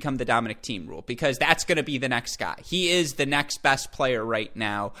me has become the Dominic Thiem rule because that's going to be the next guy. He is the next best player right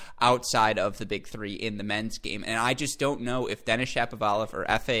now outside of the big three in the men's game. And I just don't know if Denis Shapovalov or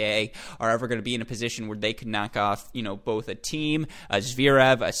FAA are ever going to be in a position where they could knock off, both a Thiem, a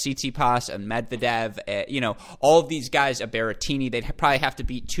Zverev, a Tsitsipas, a Medvedev, all of these guys, a Berrettini. They'd probably have to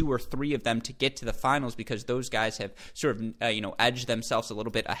beat 2 or 3 of them to get to the finals because those guys have sort of, edged themselves a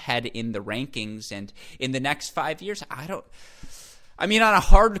little bit ahead in the rankings. And in the next 5 years, on a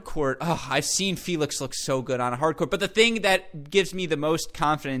hard court, I've seen Felix look so good on a hard court. But the thing that gives me the most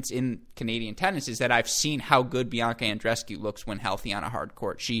confidence in Canadian tennis is that I've seen how good Bianca Andreescu looks when healthy on a hard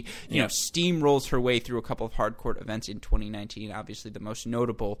court. She, steamrolls her way through a couple of hard court events in 2019. Obviously, the most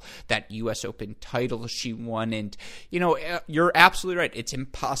notable, that U.S. Open title she won. And, you're absolutely right. It's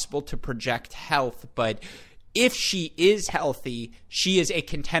impossible to project health, but if she is healthy, she is a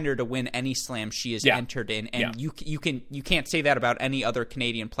contender to win any slam she is entered in, and you can't say that about any other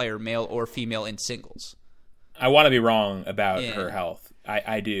Canadian player, male or female, in singles. I want to be wrong about her health.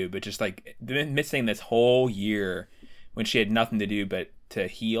 I do, but just like missing this whole year when she had nothing to do but to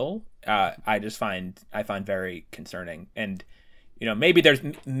heal, I find very concerning. And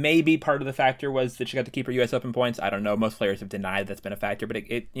maybe part of the factor was that she got to keep her U.S. Open points. I don't know. Most players have denied that's been a factor, but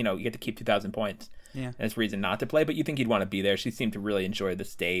you get to keep 2,000 points. Yeah, and it's a reason not to play. But you think you'd want to be there. She seemed to really enjoy the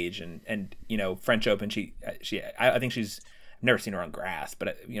stage, and French Open. I think I've never seen her on grass,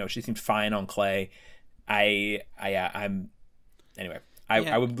 but she seemed fine on clay. I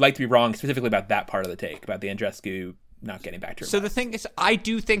would like to be wrong specifically about that part of the take about the Andreescu not getting back to her. So the thing is, I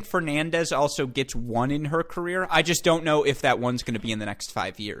do think Fernandez also gets one in her career. I just don't know if that one's going to be in the next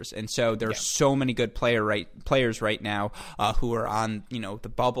 5 years. And so there's so many good players right now who are on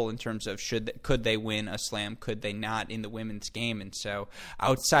the bubble in terms of could they win a slam, could they not in the women's game. And so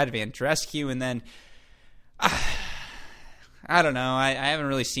outside of Andreescu, and then I don't know. I haven't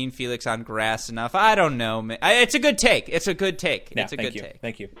really seen Felix on grass enough. I don't know. It's a good take. It's a good take. Yeah, it's a good take.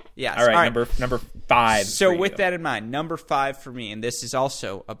 Thank you. Yes. All right. Number 5. So with that in mind, number 5 for me, and this is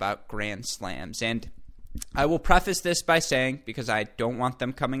also about Grand Slams. And I will preface this by saying, because I don't want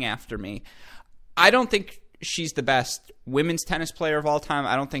them coming after me, I don't think she's the best women's tennis player of all time.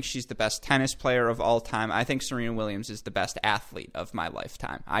 I don't think she's the best tennis player of all time. I think Serena Williams is the best athlete of my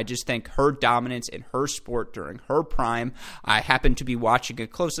lifetime. I just think her dominance in her sport during her prime, I happened to be watching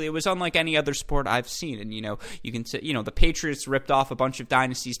it closely. It was unlike any other sport I've seen. And, you can say, the Patriots ripped off a bunch of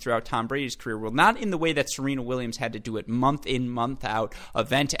dynasties throughout Tom Brady's career. Well, not in the way that Serena Williams had to do it month in, month out,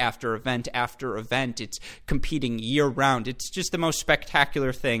 event after event after event. It's competing year round. It's just the most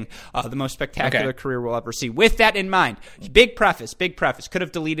spectacular thing, the most spectacular career we'll ever see. With that in mind, big preface. Could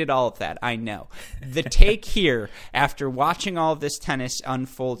have deleted all of that, I know. The take here, after watching all of this tennis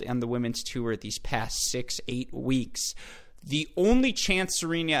unfold on the women's tour these past 6-8 weeks, the only chance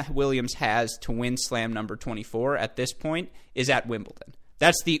Serena Williams has to win slam number 24 at this point is at Wimbledon.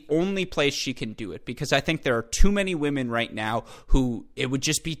 That's the only place she can do it, because I think there are too many women right now who it would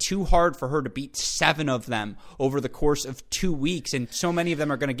just be too hard for her to beat 7 of them over the course of 2 weeks, and so many of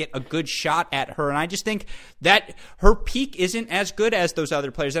them are going to get a good shot at her. And I just think that her peak isn't as good as those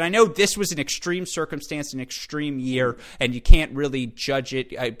other players. And I know this was an extreme circumstance, an extreme year, and you can't really judge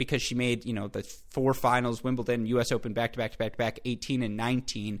it because she made, the 4 finals, Wimbledon, U.S. Open, back-to-back, 18 and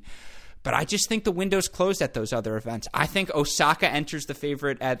 19. But I just think the window's closed at those other events. I think Osaka enters the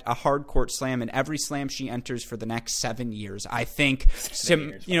favorite at a hard court slam, and every slam she enters for the next 7 years. I think,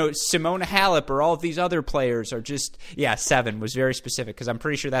 Simona Halep or all of these other players are just, 7 was very specific, because I'm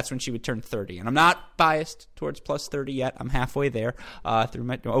pretty sure that's when she would turn 30. And I'm not biased towards plus 30 yet. I'm halfway there,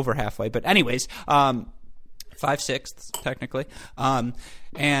 over halfway. But anyways, 5/6 technically.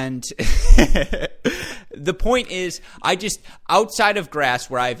 And the point is, outside of grass,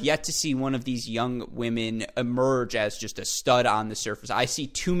 where I've yet to see one of these young women emerge as just a stud on the surface, I see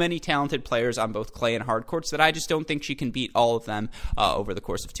too many talented players on both clay and hard courts that I just don't think she can beat all of them over the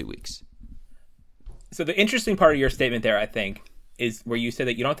course of 2 weeks. So the interesting part of your statement there, I think, is where you said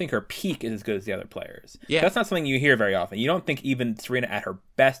that you don't think her peak is as good as the other players. Yeah. That's not something you hear very often. You don't think even Serena at her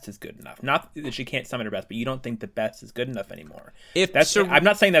best is good enough. Not that she can't summon her best, but you don't think the best is good enough anymore. I'm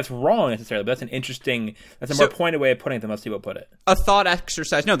not saying that's wrong necessarily, but that's a more pointed way of putting it than most people put it. A thought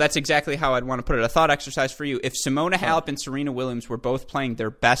exercise. No, that's exactly how I'd want to put it. A thought exercise for you. If Simona Halep and Serena Williams were both playing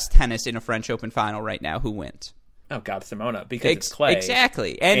their best tennis in a French Open final right now, who wins? oh God, Simona, because it's clay.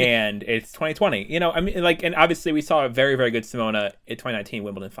 Exactly. And it's 2020. I mean, like, and obviously we saw a very, very good Simona in 2019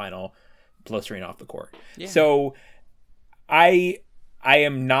 Wimbledon final blow Serena off the court. Yeah. So I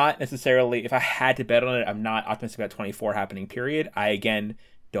am not necessarily, if I had to bet on it, I'm not optimistic about 24 happening, period. I, again,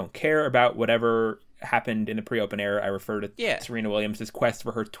 don't care about whatever happened in the pre-Open era. I refer to Serena Williams' quest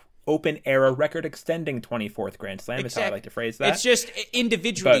for her Open era record extending 24th Grand Slam is how I like to phrase that. It's just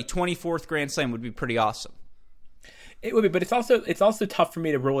individually, 24th Grand Slam would be pretty awesome. It would be, but it's also tough for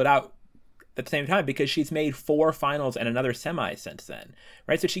me to rule it out at the same time because she's made 4 finals and another semi since then,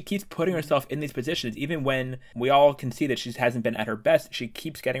 right? So she keeps putting herself in these positions, even when we all can see that she hasn't been at her best. She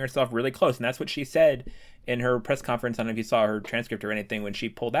keeps getting herself really close, and that's what she said in her press conference. I don't know if you saw her transcript or anything when she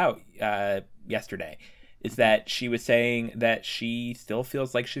pulled out yesterday. Is that she was saying that she still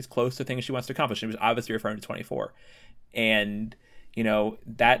feels like she's close to things she wants to accomplish. She was obviously referring to 24. And,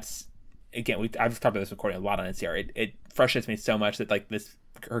 that's, again, I've talked about this recording a lot on NCR. It frustrates me so much that, like,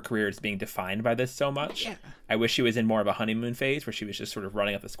 her career is being defined by this so much. Yeah. I wish she was in more of a honeymoon phase where she was just sort of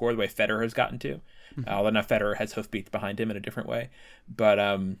running up the score the way Federer has gotten to. Although now Federer has hoofbeats behind him in a different way. But,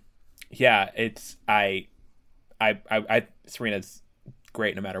 Serena's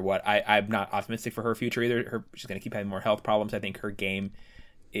great no matter what. I'm not optimistic for her future either. She's going to keep having more health problems. I think her game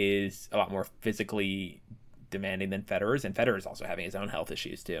is a lot more physically demanding than Federer's, and Federer's also having his own health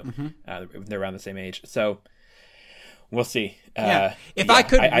issues too. They're around the same age, so we'll see. I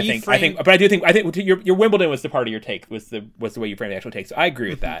think your Wimbledon was the part of your take was the way you framed the actual take. So I agree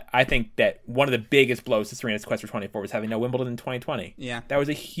with that. I think that one of the biggest blows to Serena's quest for 24 was having no Wimbledon in 2020. Yeah, that was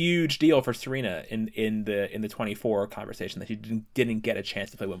a huge deal for Serena in the 24 conversation that she didn't get a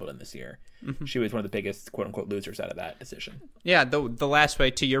chance to play Wimbledon this year. She was one of the biggest quote unquote losers out of that decision. Yeah, the last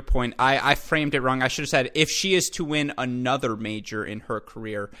way to your point, I framed it wrong. I should have said if she is to win another major in her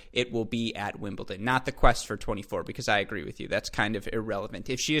career, it will be at Wimbledon, not the quest for 24. Because I agree with you, that's kind of irrelevant.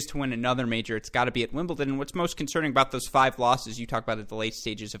 If she is to win another major, it's got to be at Wimbledon. And what's most concerning about those 5 losses you talk about at the late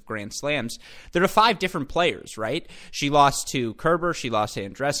stages of Grand Slams, there are 5 different players, right? She lost to Kerber, she lost to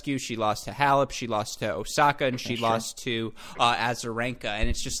Andreescu, she lost to Halep, she lost to Osaka, and she lost to Azarenka. And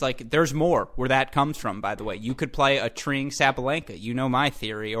it's just like there's more where that comes from, by the way. You could play a Tring Sabalenka. You know my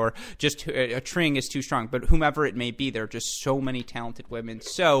theory. Or just a Tring is too strong. But whomever it may be, there are just so many talented women.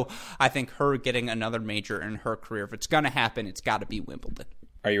 So I think her getting another major in her career, if it's going to happen, it's got to be Wimbledon.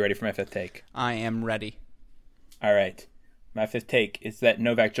 Are you ready for my 5th take? I am ready. All right. My 5th take is that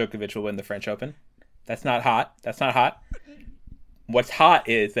Novak Djokovic will win the French Open. That's not hot. What's hot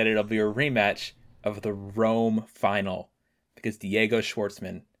is that it'll be a rematch of the Rome final because Diego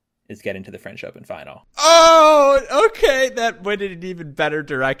Schwartzman is getting to the French Open final. Oh, okay. That went in an even better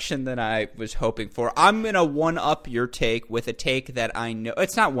direction than I was hoping for. I'm going to one-up your take with a take that I know.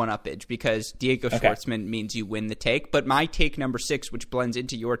 It's not one-uppage because Diego Schwartzman means you win the take. But my take number 6, which blends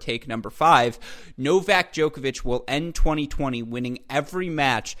into your take number 5, Novak Djokovic will end 2020 winning every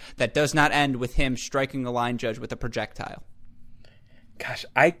match that does not end with him striking a line judge with a projectile. Gosh,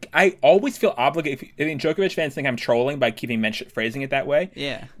 I always feel obligated. I mean, Djokovic fans think I'm trolling by phrasing it that way.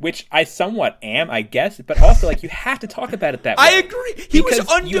 Yeah. Which I somewhat am, I guess. But also, like, you have to talk about it that way. I agree. He was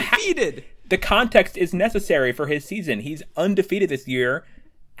undefeated. The context is necessary for his season. He's undefeated this year.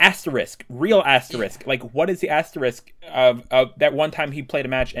 Asterisk. Real asterisk. Yeah. Like, what is the asterisk of that one time he played a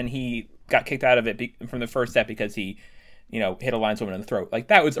match and he got kicked out of it from the first set because he hit a lineswoman in the throat. Like,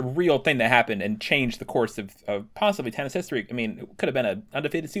 that was a real thing that happened and changed the course of possibly tennis history. I mean, it could have been an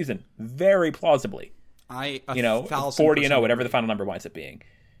undefeated season, very plausibly. 40-0, whatever the final number winds up being.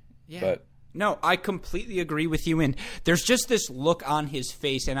 Yeah. But no, I completely agree with you. And there's just this look on his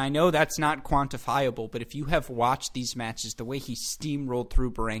face, and I know that's not quantifiable, but if you have watched these matches, the way he steamrolled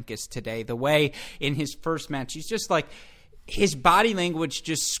through Berankis today, the way in his first match, he's just like, his body language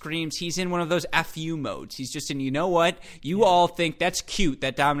just screams he's in one of those FU modes. He's just in, you know what? You all think that's cute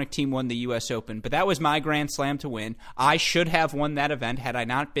that Dominic Thiem won the U.S. Open, but that was my Grand Slam to win. I should have won that event had I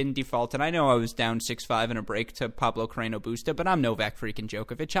not been defaulted. I know I was down 6-5 in a break to Pablo Carreno Busta, but I'm Novak freaking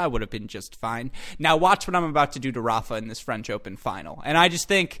Djokovic. I would have been just fine. Now watch what I'm about to do to Rafa in this French Open final. And I just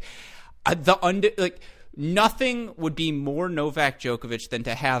think nothing would be more Novak Djokovic than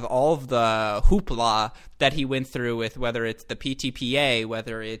to have all of the hoopla that he went through with, whether it's the PTPA,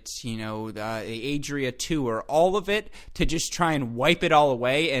 whether it's, the Adria Tour, all of it, to just try and wipe it all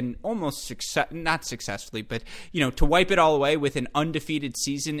away and almost not successfully, but, to wipe it all away with an undefeated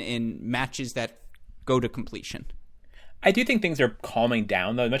season in matches that go to completion. I do think things are calming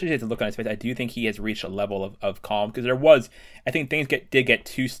down, though. As much as he has a look on his face, I do think he has reached a level of calm, because I think things did get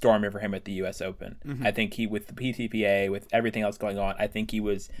too stormy for him at the U.S. Open. Mm-hmm. I think with the PTPA, with everything else going on, I think he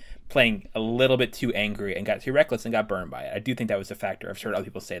was playing a little bit too angry and got too reckless and got burned by it. I do think that was a factor. I've heard other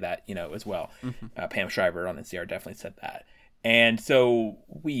people say that, as well. Mm-hmm. Pam Shriver on NCR definitely said that. And so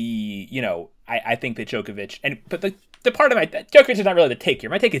I think that Djokovic, but the part of Djokovic is not really the take here.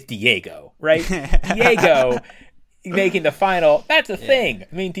 My take is Diego, right? Diego making the final, that's a thing.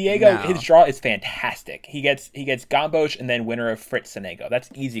 I mean, Diego, his draw is fantastic. He gets Gombos and then winner of Fritz Sonego. That's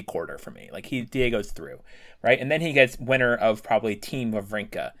easy quarter for me. Like, Diego's through, right? And then he gets winner of probably Team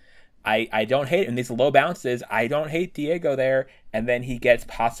Wawrinka. I don't hate it. In these low bounces, I don't hate Diego there. And then he gets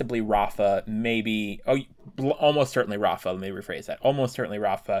possibly Rafa, maybe, almost certainly Rafa. Let me rephrase that. Almost certainly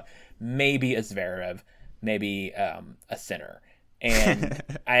Rafa, maybe a Zverev, maybe a Sinner. And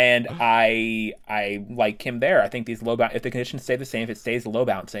I like him there. I think these if the conditions stay the same, if it stays low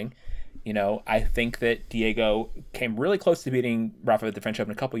bouncing, I think that Diego came really close to beating Rafa at the French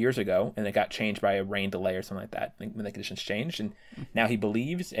Open a couple years ago, and it got changed by a rain delay or something like that. I think when the conditions changed, and now he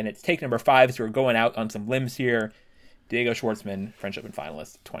believes, and it's take number 5, so we're going out on some limbs here. Diego Schwartzman, French Open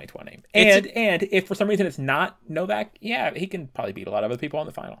finalist 2020. And if for some reason it's not Novak, he can probably beat a lot of other people in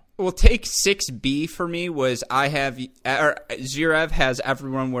the final. Well, take 6B for me was Zverev has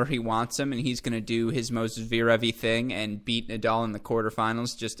everyone where he wants him, and he's going to do his most Zverev-y thing and beat Nadal in the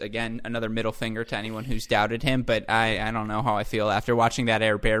quarterfinals. Just, again, another middle finger to anyone who's doubted him, but I don't know how I feel after watching that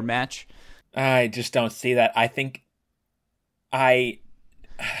Air Bear match. I just don't see that. I think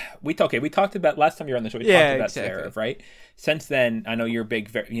we talked about last time you were on the show. We talked about Zverev, right? Since then, I know you're big.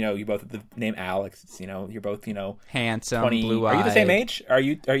 You both have the name Alex. You're both handsome, 20, blue-eyed. Are you the same age? Are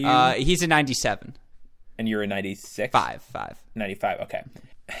you? He's a 97, and you're a 96. 95. Okay.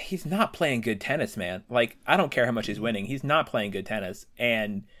 He's not playing good tennis, man. Like, I don't care how much he's winning. He's not playing good tennis,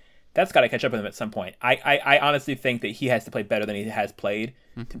 and that's got to catch up with him at some point. I honestly think that he has to play better than he has played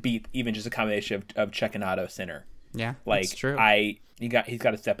to beat even just a combination of Cecchinato, Sinner. Yeah, like that's true. He's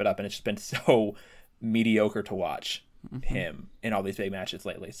got to step it up, and it's just been so mediocre to watch him in all these big matches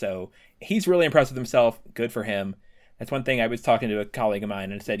lately. So he's really impressed with himself. Good for him. That's one thing. I was talking to a colleague of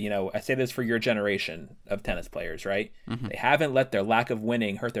mine and said, I say this for your generation of tennis players, right? Mm-hmm. They haven't let their lack of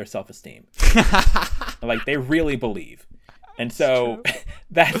winning hurt their self-esteem. Like, they really believe. And so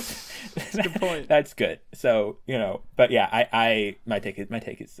that's a good point. That's good. So, but yeah, my take is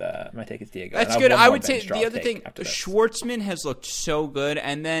Diego. That's good. I would say the other thing, Schwartzman has looked so good,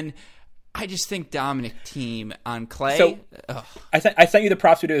 and then I just think Dominic Thiem on clay. So I sent you the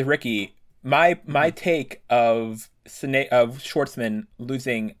props we did with Ricky. My take of Schwartzman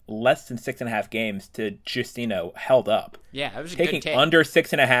losing less than 6.5 games to Giustino held up. Yeah, that was a taking good take. Under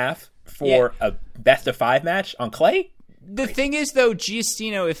 6.5 for a best of 5 match on clay. The thing is, though,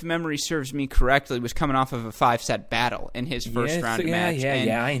 Giustino, if memory serves me correctly, was coming off of a 5-set battle in his first round match.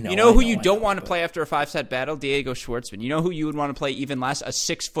 Yeah, I know. You know who you don't want to play after a 5-set battle? Diego Schwartzman. You know who you would want to play even less? A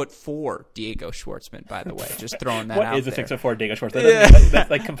 6'4" Diego Schwartzman, by the way. Just throwing that out there. What is a 6'4" Diego Schwartzman? That's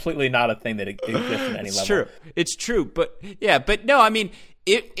like completely not a thing that exists at any level. It's true. But no, I mean,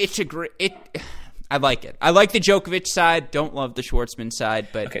 it's a great... I like it. I like the Djokovic side. Don't love the Schwartzman side,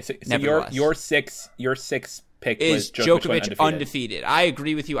 but okay, so nevertheless. your six pick is Djokovic undefeated. I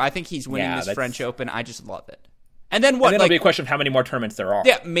agree with you. I think he's winning this French Open. I just love it. And then what? And then it'll be a question of how many more tournaments there are.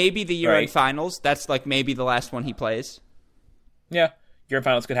 Yeah, maybe the year-end finals. That's like maybe the last one he plays. Yeah, year-end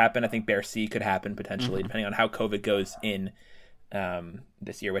finals could happen. I think Bear C could happen potentially, depending on how COVID goes in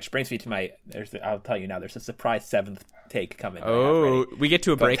this year. Which brings me to I'll tell you now. There's a surprise 7th take coming. Oh, we get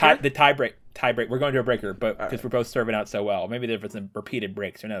to a breaker. The tie break. We're going to a breaker, but because we're both serving out so well, maybe there's some repeated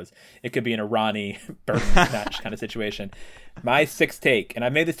breaks. Who knows? It could be an Irani Burton match kind of situation. My 6th take, and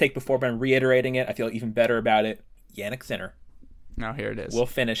I've made this take before, but I'm reiterating it. I feel even better about it. Jannik Sinner. Now here it is. Will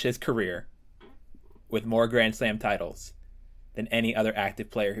finish his career with more Grand Slam titles than any other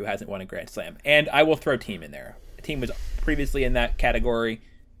active player who hasn't won a Grand Slam. And I will throw Thiem in there. Thiem was previously in that category.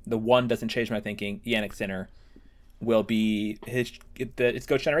 The one doesn't change my thinking. Jannik Sinner will be his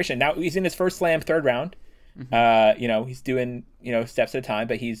coach generation. Now he's in his first slam, 3rd round. He's doing steps at a time,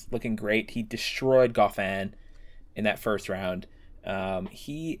 but he's looking great. He destroyed Goffin in that first round.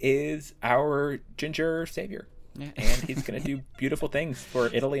 He is our ginger savior. Yeah. And he's going to do beautiful things for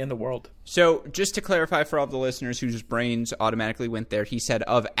Italy and the world. So just to clarify for all the listeners whose brains automatically went there, he said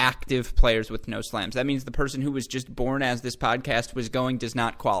of active players with no slams. That means the person who was just born as this podcast was going does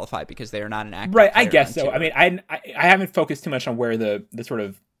not qualify because they are not an active player. Right, I guess so. I mean, I haven't focused too much on where the sort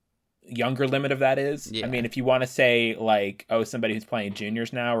of younger limit of that is. Yeah. I mean, if you want to say like, somebody who's playing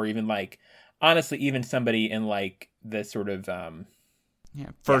juniors now, or even like honestly, even somebody in like the sort of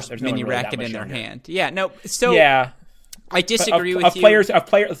first mini really racket in their hand. Yeah, no. So I disagree with you. Of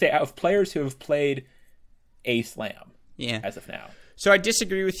players who have played a slam. Yeah. As of now. So I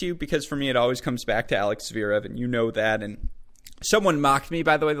disagree with you because for me it always comes back to Alex Zverev, and you know that. And someone mocked me,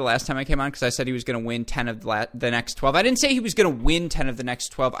 by the way, the last time I came on because I said he was going to win 10 of the next 12. I didn't say he was going to win 10 of the next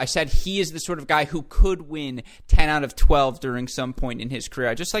 12. I said he is the sort of guy who could win 10 out of 12 during some point in his career.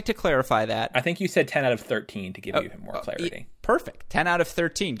 I'd just like to clarify that. I think you said 10 out of 13 to give you more clarity. Perfect. 10 out of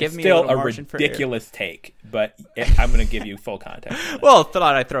 13. Give me still a margin for error. Ridiculous take, but I'm going to give you full context. Well,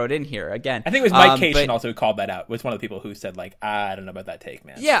 thought I'd throw it in here again. I think it was Mike Cation also who called that out. Was one of the people who said like, I don't know about that take,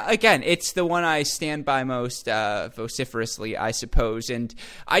 man. Yeah, again, it's the one I stand by most vociferously, I suppose, and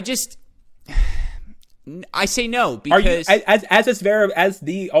I say no because are you, as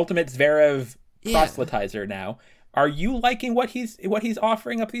the ultimate Zverev proselytizer now. Are you liking what he's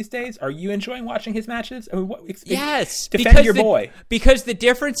offering up these days? Are you enjoying watching his matches? I mean, yes, defend your boy. Because the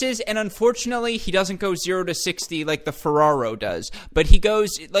difference is, and unfortunately, he doesn't go 0-60 like the Ferraro does, but he goes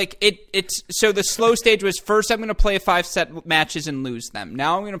like it's. So the slow stage was first I'm going to play 5-set matches and lose them.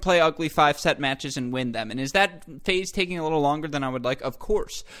 Now I'm going to play ugly 5-set matches and win them. And is that phase taking a little longer than I would like? Of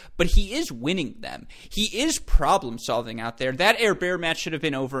course, but he is winning them. He is problem solving out there. That Air Bear match should have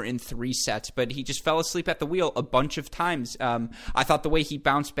been over in 3 sets, but he just fell asleep at the wheel a bunch of times. I thought the way he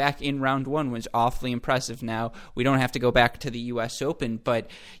bounced back in round 1 was awfully impressive. Now, we don't have to go back to the U.S. Open,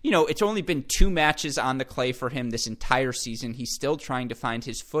 but, it's only been 2 matches on the clay for him this entire season. He's still trying to find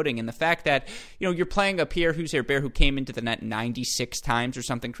his footing, and the fact that, you're playing a Pierre-Hugues Herbert who came into the net 96 times or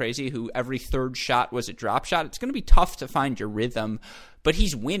something crazy, who every third shot was a drop shot, it's going to be tough to find your rhythm, but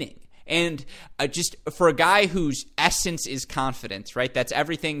he's winning. And just for a guy whose essence is confidence, right? That's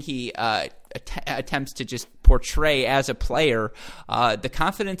everything he attempts to just portray as a player. The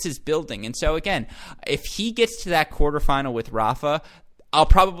confidence is building. And so, again, if he gets to that quarterfinal with Rafa, I'll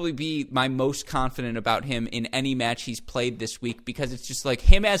probably be my most confident about him in any match he's played this week because it's just like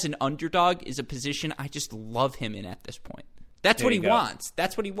him as an underdog is a position I just love him in at this point. That's what he wants.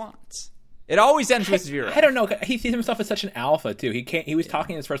 That's what he wants. It always ends with Zverev. I don't know. He sees himself as such an alpha too. He was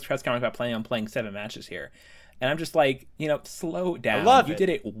talking in his first press conference about playing 7 matches here, and I'm just like, slow down. I love you did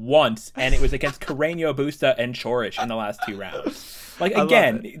it once, and it was against Carreño Busta and Coric in the last 2 rounds. Like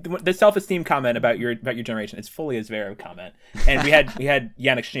again, the self-esteem comment about your generation is fully a Zverev comment. And we had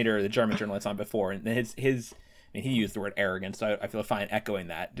Yannick Schneider, the German journalist, on before, and his. I mean, he used the word arrogance, so I feel fine echoing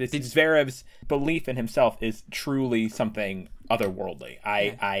that. Zverev's belief in himself is truly something otherworldly.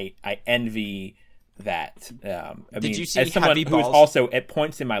 I envy that. Did you see as someone heavy who's balls? also at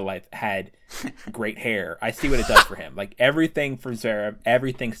points in my life had great hair, I see what it does for him. Like everything for Zverev,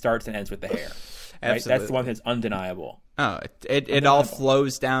 everything starts and ends with the hair. Right? Absolutely. That's the one that's undeniable. Oh, it all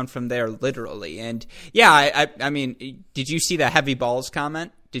flows down from there, literally. And yeah, I mean, did you see the heavy balls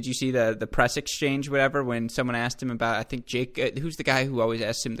comment? Did you see the press exchange, whatever, when someone asked him about, I think Jake, who's the guy who always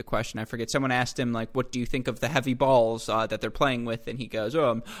asks him the question? I forget. Someone asked him, like, what do you think of the heavy balls that they're playing with? And he goes,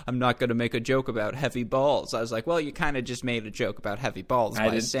 I'm not going to make a joke about heavy balls. I was like, well, you kind of just made a joke about heavy balls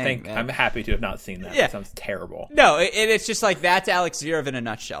by saying that. I'm happy to have not seen that. Yeah. That sounds terrible. No, it's just like, that's Alex Zverev in a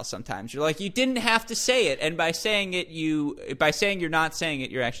nutshell sometimes. You're like, you didn't have to say it, and by saying you're not saying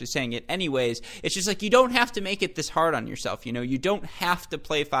it, you're actually saying it anyways. It's just like, you don't have to make it this hard on yourself. You don't have to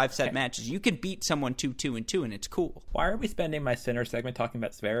play 5-set matches. You can beat someone 2-2-2, and it's cool. Why are we spending my Sinner segment talking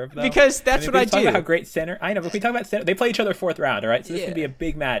about Zverev, though? Because that's what I do. Talk about how great Sinner. I know, but we talk about Sinner. They play each other 4th round, all right? So this can be a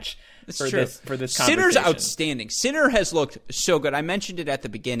big match for this conversation. Sinner's outstanding. Sinner has looked so good. I mentioned it at the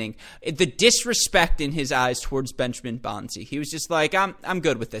beginning. The disrespect in his eyes towards Benjamin Bonzi. He was just like, I'm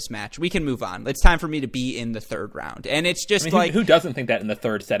good with this match. We can move on. It's time for me to be in the 3rd round. And it's just who doesn't think that in the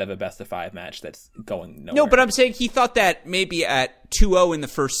 3rd set of a best-of-5 match that's going nowhere? No, but I'm saying he thought that maybe at 2-0 in the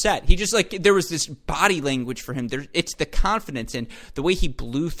first set. He just there was this body language for him. It's the confidence and the way he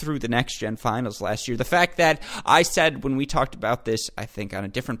blew through the next gen finals last year. The fact that I said when we talked about this, I think on a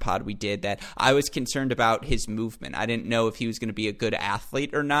different pod we did, that I was concerned about his movement. I didn't know if he was going to be a good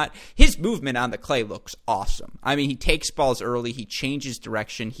athlete or not. His movement on the clay looks awesome. I mean, he takes balls early. He changes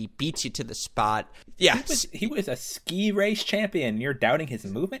direction. He beats you to the spot. Yeah. He was a ski race champion. You're doubting his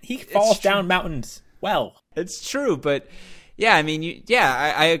movement? He falls down mountains well. It's true, but yeah, I mean,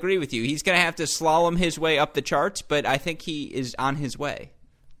 I agree with you. He's going to have to slalom his way up the charts, but I think he is on his way.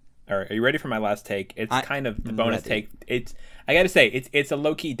 All right, are you ready for my last take? It's kind of the bonus take. I got to say, it's a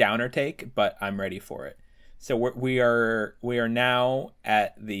low-key downer take, but I'm ready for it. So we are now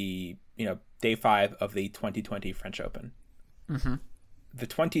at the day 5 of the 2020 French Open. Mm-hmm. The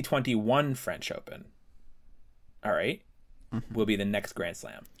 2021 French Open, all right, will be the next Grand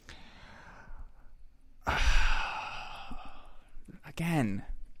Slam. Again,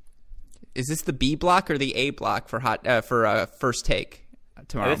 is this the B block or the A block for first take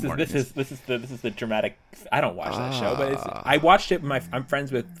tomorrow morning? This is the dramatic. I don't watch that show, but I watched it. I'm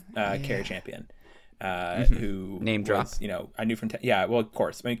friends with Carrie Champion, who name drop. Was, I knew from well, of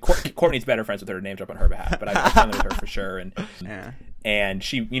course. I mean, Courtney's better friends with her to name drop on her behalf, but I friendly with her for sure. And and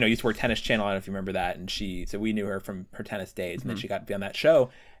she used to work Tennis Channel. I don't know if you remember that. And so we knew her from her tennis days, and then she got to be on that show.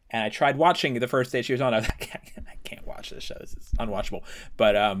 And I tried watching the first day she was on. I was like, I can't watch this show. This is unwatchable.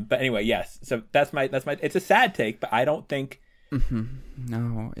 But anyway, yes. So that's my. It's a sad take, but I don't think.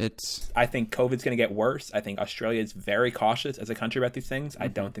 No, I think COVID's going to get worse. I think Australia is very cautious as a country about these things. I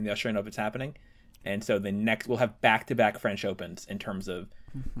don't think the Australian Open's happening, and so we'll have back-to-back French Opens in terms of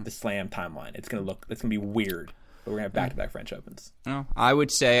the Slam timeline. It's going to be weird, but we're going to have back-to-back French Opens. No, I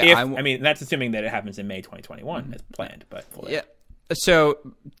would say I mean that's assuming that it happens in May 2021 as planned, but yeah. So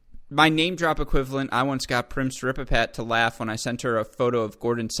my name drop equivalent, I once got Prim Sripapat to laugh when I sent her a photo of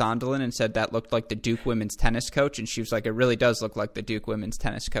Gordon Sondland and said that looked like the Duke women's tennis coach. And she was like, it really does look like the Duke women's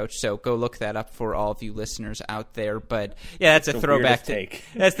tennis coach. So go look that up for all of you listeners out there. But yeah, that's a throwback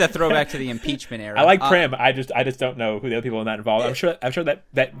that's the throwback to the impeachment era. I like Prim. I just don't know who the other people in that involved. I'm sure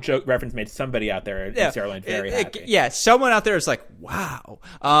that joke reference made somebody out there in Sarah Lane very happy. Yeah, someone out there is like, wow.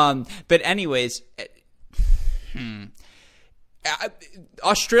 But anyways,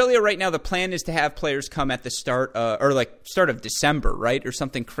 Australia right now, the plan is to have players come at the start of December, right, or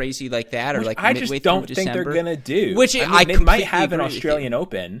something crazy like that, or like I midway just don't through think December. they're gonna do. Which they might have an Australian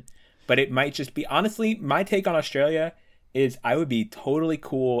Open, but it might just be. Honestly, my take on Australia is I would be totally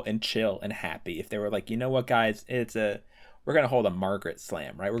cool and chill and happy if they were like, you know what, guys, we're gonna hold a Margaret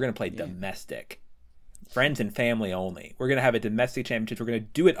Slam, right? We're gonna play domestic. Friends and family only. We're gonna have a domestic championship. We're gonna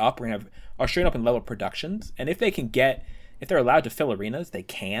do it up. We're gonna have Australian Open level productions, and if they're allowed to fill arenas, they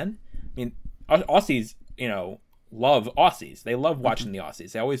can. I mean, Aussies, love Aussies. They love watching the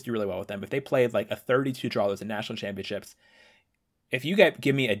Aussies. They always do really well with them. If they played like a 32 draws in national championships, if you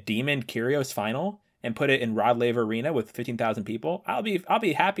give me a Demon Kyrgios final and put it in Rod Laver Arena with 15,000 people, I'll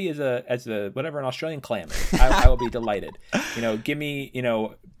be happy as a whatever an Australian clam is. I will be delighted. Give me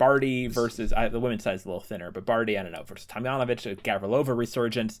Barty versus the women's side is a little thinner, but Barty, I don't know, versus Tomljanovic, a Gavrilova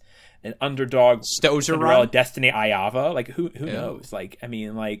resurgence, an underdog, Cinderella, Destiny Iava. Like who knows? Like I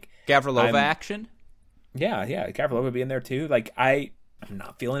mean, like Gavrilova action. Yeah, Gavrilova would be in there too. Like I'm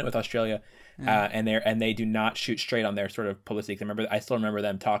not feeling it with Australia, and they do not shoot straight on their sort of publicity. I still remember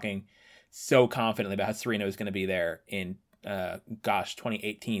them talking so confidently about how Serena was going to be there in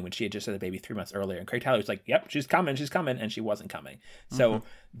 2018 when she had just had a baby 3 months earlier, and Craig Tyler was like, "Yep, she's coming," and she wasn't coming. So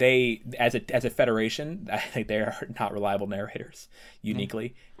they, as a federation, I think they are not reliable narrators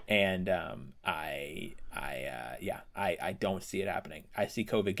uniquely, and I don't see it happening. I see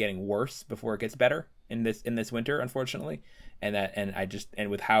COVID getting worse before it gets better in this winter, unfortunately, and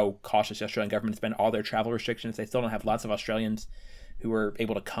with how cautious the Australian government has been, all their travel restrictions, they still don't have lots of Australians who are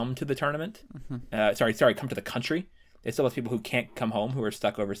able to come to the tournament. Come to the country. They still have people who can't come home, who are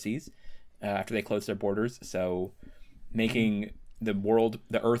stuck overseas after they close their borders. So making the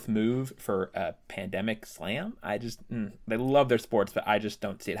earth move for a pandemic slam, they love their sports, but I just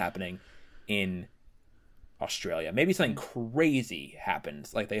don't see it happening in Australia. Maybe something crazy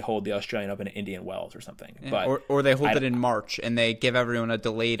happens, like they hold the Australian Open at Indian Wells or something. Yeah, but or they hold it in March and they give everyone a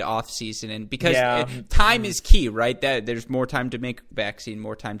delayed off season, and because time is key, right? That there's more time to make vaccine,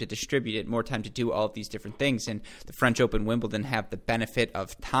 more time to distribute it, more time to do all of these different things, and the French Open, Wimbledon have the benefit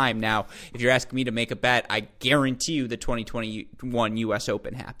of time. Now, if you're asking me to make a bet, I guarantee you the 2021 U.S.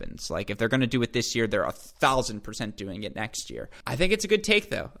 Open happens. Like if they're going to do it this year, they're 1,000% doing it next year. I think it's a good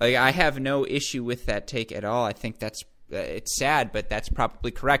take, though. Like I have no issue with that take at all. I think that's it's sad, but that's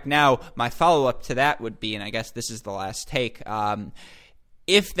probably correct. Now, my follow-up to that would be, and I guess this is the last take,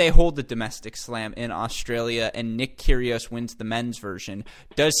 if they hold the domestic slam in Australia and Nick Kyrgios wins the men's version,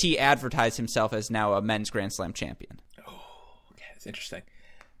 does he advertise himself as now a men's Grand Slam champion? Oh, okay, that's interesting.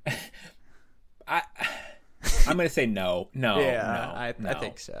 I'm going to say no. I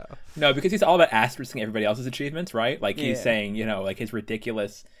think so. No, because he's all about asterisking everybody else's achievements, right? Like he's saying, like his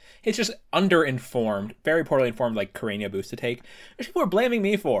ridiculous... It's just under-informed, very poorly informed, like Carreño Busta take, which people are blaming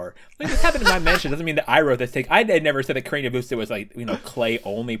me for. Like this happened in my mention. Doesn't mean that I wrote this take. I had never said that Carreño Busta was like, clay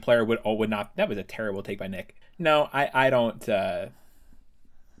only player would not. That was a terrible take by Nick. No, I don't.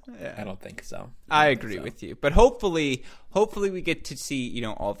 I don't think so. I agree with you, but hopefully we get to see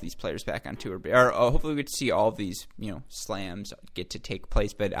all of these players back on tour, or hopefully we get to see all of these slams get to take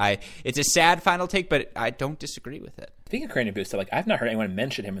place. But it's a sad final take, but I don't disagree with it. Speaking of Carreño Busta, I've not heard anyone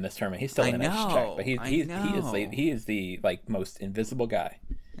mention him in this tournament. He's still in the next check, but he is the most invisible guy.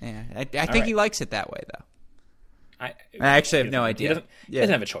 Yeah, I think he likes it that way, though. I actually have no idea. He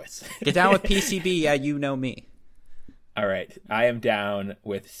doesn't have a choice. Get down with PCB. Yeah, you know me. All right. I am down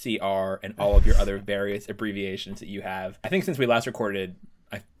with CR and all of your other various abbreviations that you have. I think since we last recorded,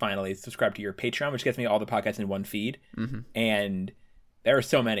 I finally subscribed to your Patreon, which gets me all the podcasts in one feed. Mm-hmm. And there are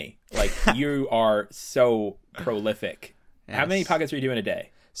so many. Like, you are so prolific. Yes. How many podcasts are you doing a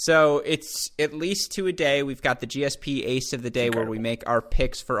day? So it's at least 2 a day. We've got the GSP Ace of the Day where we make our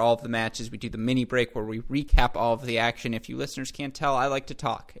picks for all of the matches. We do the mini break where we recap all of the action. If you listeners can't tell, I like to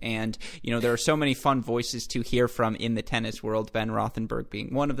talk. And, there are so many fun voices to hear from in the tennis world, Ben Rothenberg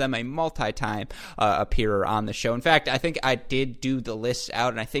being one of them, a multi-time appearer on the show. In fact, I think I did do the list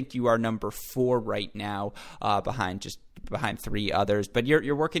out, and I think you are number 4 right now behind 3 others, but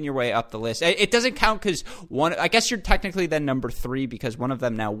you're working your way up the list. It doesn't count because I guess you're technically then number 3 because one of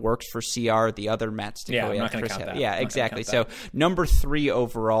them now works for CR, the other Matt Sticoya. Yeah, I'm not going to count that. Yeah, exactly. So number 3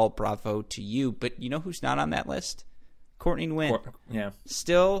 overall, bravo to you. But you know who's not on that list? Courtney Nguyen. Yeah.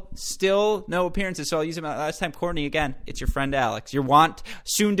 Still no appearances, so I'll use him last time. Courtney, again, it's your friend Alex. Your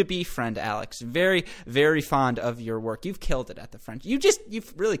soon-to-be friend Alex. Very, very fond of your work. You've killed it at the French.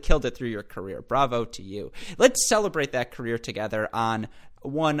 You've really killed it through your career. Bravo to you. Let's celebrate that career together on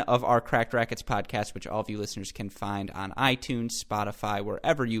one of our Cracked Racquets podcasts, which all of you listeners can find on iTunes, Spotify,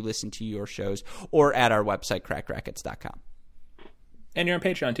 wherever you listen to your shows, or at our website, crackedrackets.com. And you're on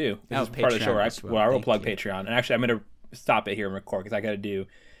Patreon, too. This is part of the show where I will plug Patreon. And actually, I'm going to stop it here and record because I got to do.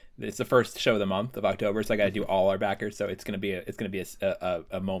 It's the first show of the month of October, so I got to do all our backers. So it's gonna be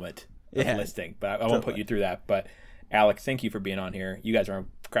a moment of listing, but I won't put you through that. But Alex, thank you for being on here. You guys are on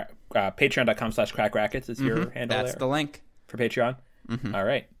patreon.com/crackrackets is your handle. That's the link for Patreon. Mm-hmm. All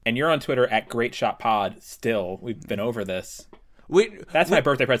right, and you're on Twitter at GreatShotPod. Still, we've been over this. That's my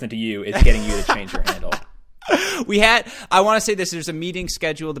birthday present to you is getting you to change your handle. I want to say this. There's a meeting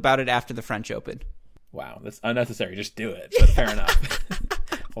scheduled about it after the French Open. Wow, that's unnecessary. Just do it. But fair enough.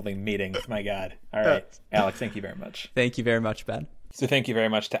 Holding meetings. My God. All right. Alex, thank you very much. Thank you very much, Ben. So thank you very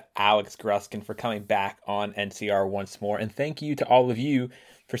much to Alex Gruskin for coming back on NCR once more. And thank you to all of you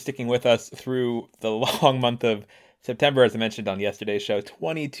for sticking with us through the long month of September. As I mentioned on yesterday's show,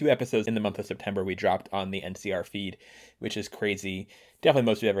 22 episodes in the month of September we dropped on the NCR feed, which is crazy. Definitely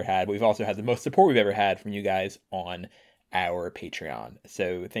the most we've ever had. We've also had the most support we've ever had from you guys on our Patreon.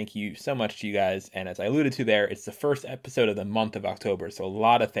 So thank you so much to you guys. And as I alluded to there, it's the first episode of the month of October. So a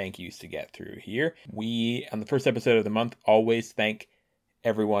lot of thank yous to get through here. We, on the first episode of the month, always thank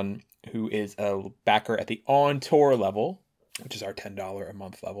everyone who is a backer at the on tour level, which is our $10 a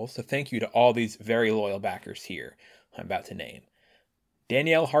month level. So thank you to all these very loyal backers here I'm about to name.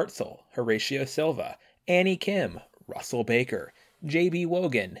 Danielle Hartzell, Horatio Silva, Annie Kim, Russell Baker, JB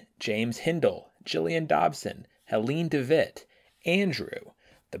Wogan, James Hindle, Jillian Dobson, Helene DeVitt, Andrew,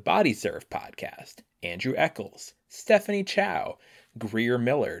 The Body Serve Podcast, Andrew Eccles, Stephanie Chow, Greer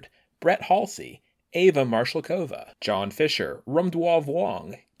Millard, Brett Halsey, Ava Marshall-Kova, John Fisher, Rumdwal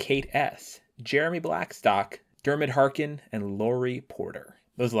Wong, Kate S., Jeremy Blackstock, Dermot Harkin, and Lori Porter.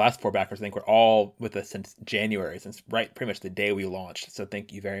 Those last 4 backers, I think, were all with us since January, since pretty much the day we launched. So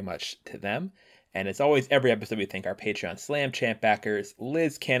thank you very much to them. And as always, every episode we thank our Patreon Slam Champ backers,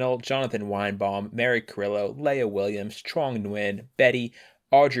 Liz Kennel, Jonathan Weinbaum, Mary Carrillo, Leia Williams, Trong Nguyen, Betty,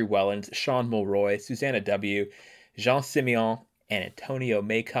 Audrey Wellens, Sean Mulroy, Susanna W., Jean Simeon, and Antonio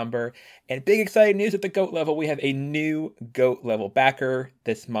Maycumber. And big exciting news at the GOAT level, we have a new GOAT level backer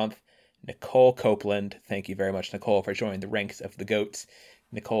this month, Nicole Copeland. Thank you very much, Nicole, for joining the ranks of the GOATs.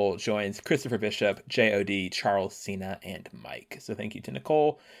 Nicole joins Christopher Bishop, J.O.D., Charles Cena, and Mike. So thank you to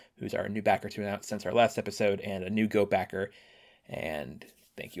Nicole, who's our new backer to announce since our last episode, and a new GOAT backer. And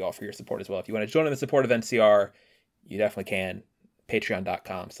thank you all for your support as well. If you want to join in the support of NCR, you definitely can.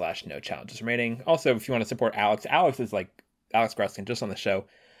 Patreon.com/no challenges remaining. Also, if you want to support Alex is like Alex Gruskin, just on the show,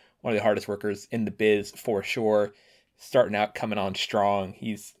 one of the hardest workers in the biz for sure. Starting out, coming on strong.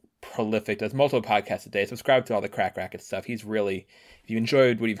 He's prolific, does multiple podcasts a day. Subscribe to all the Crack Racket stuff. He's really, if you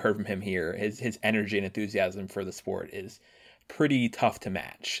enjoyed what you've heard from him here, his energy and enthusiasm for the sport is pretty tough to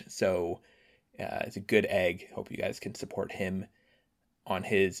match. So it's a good egg. Hope you guys can support him on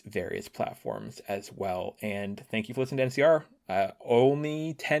his various platforms as well. And thank you for listening to NCR.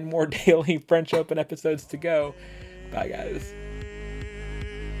 Only 10 more daily French Open episodes to go. Bye, guys.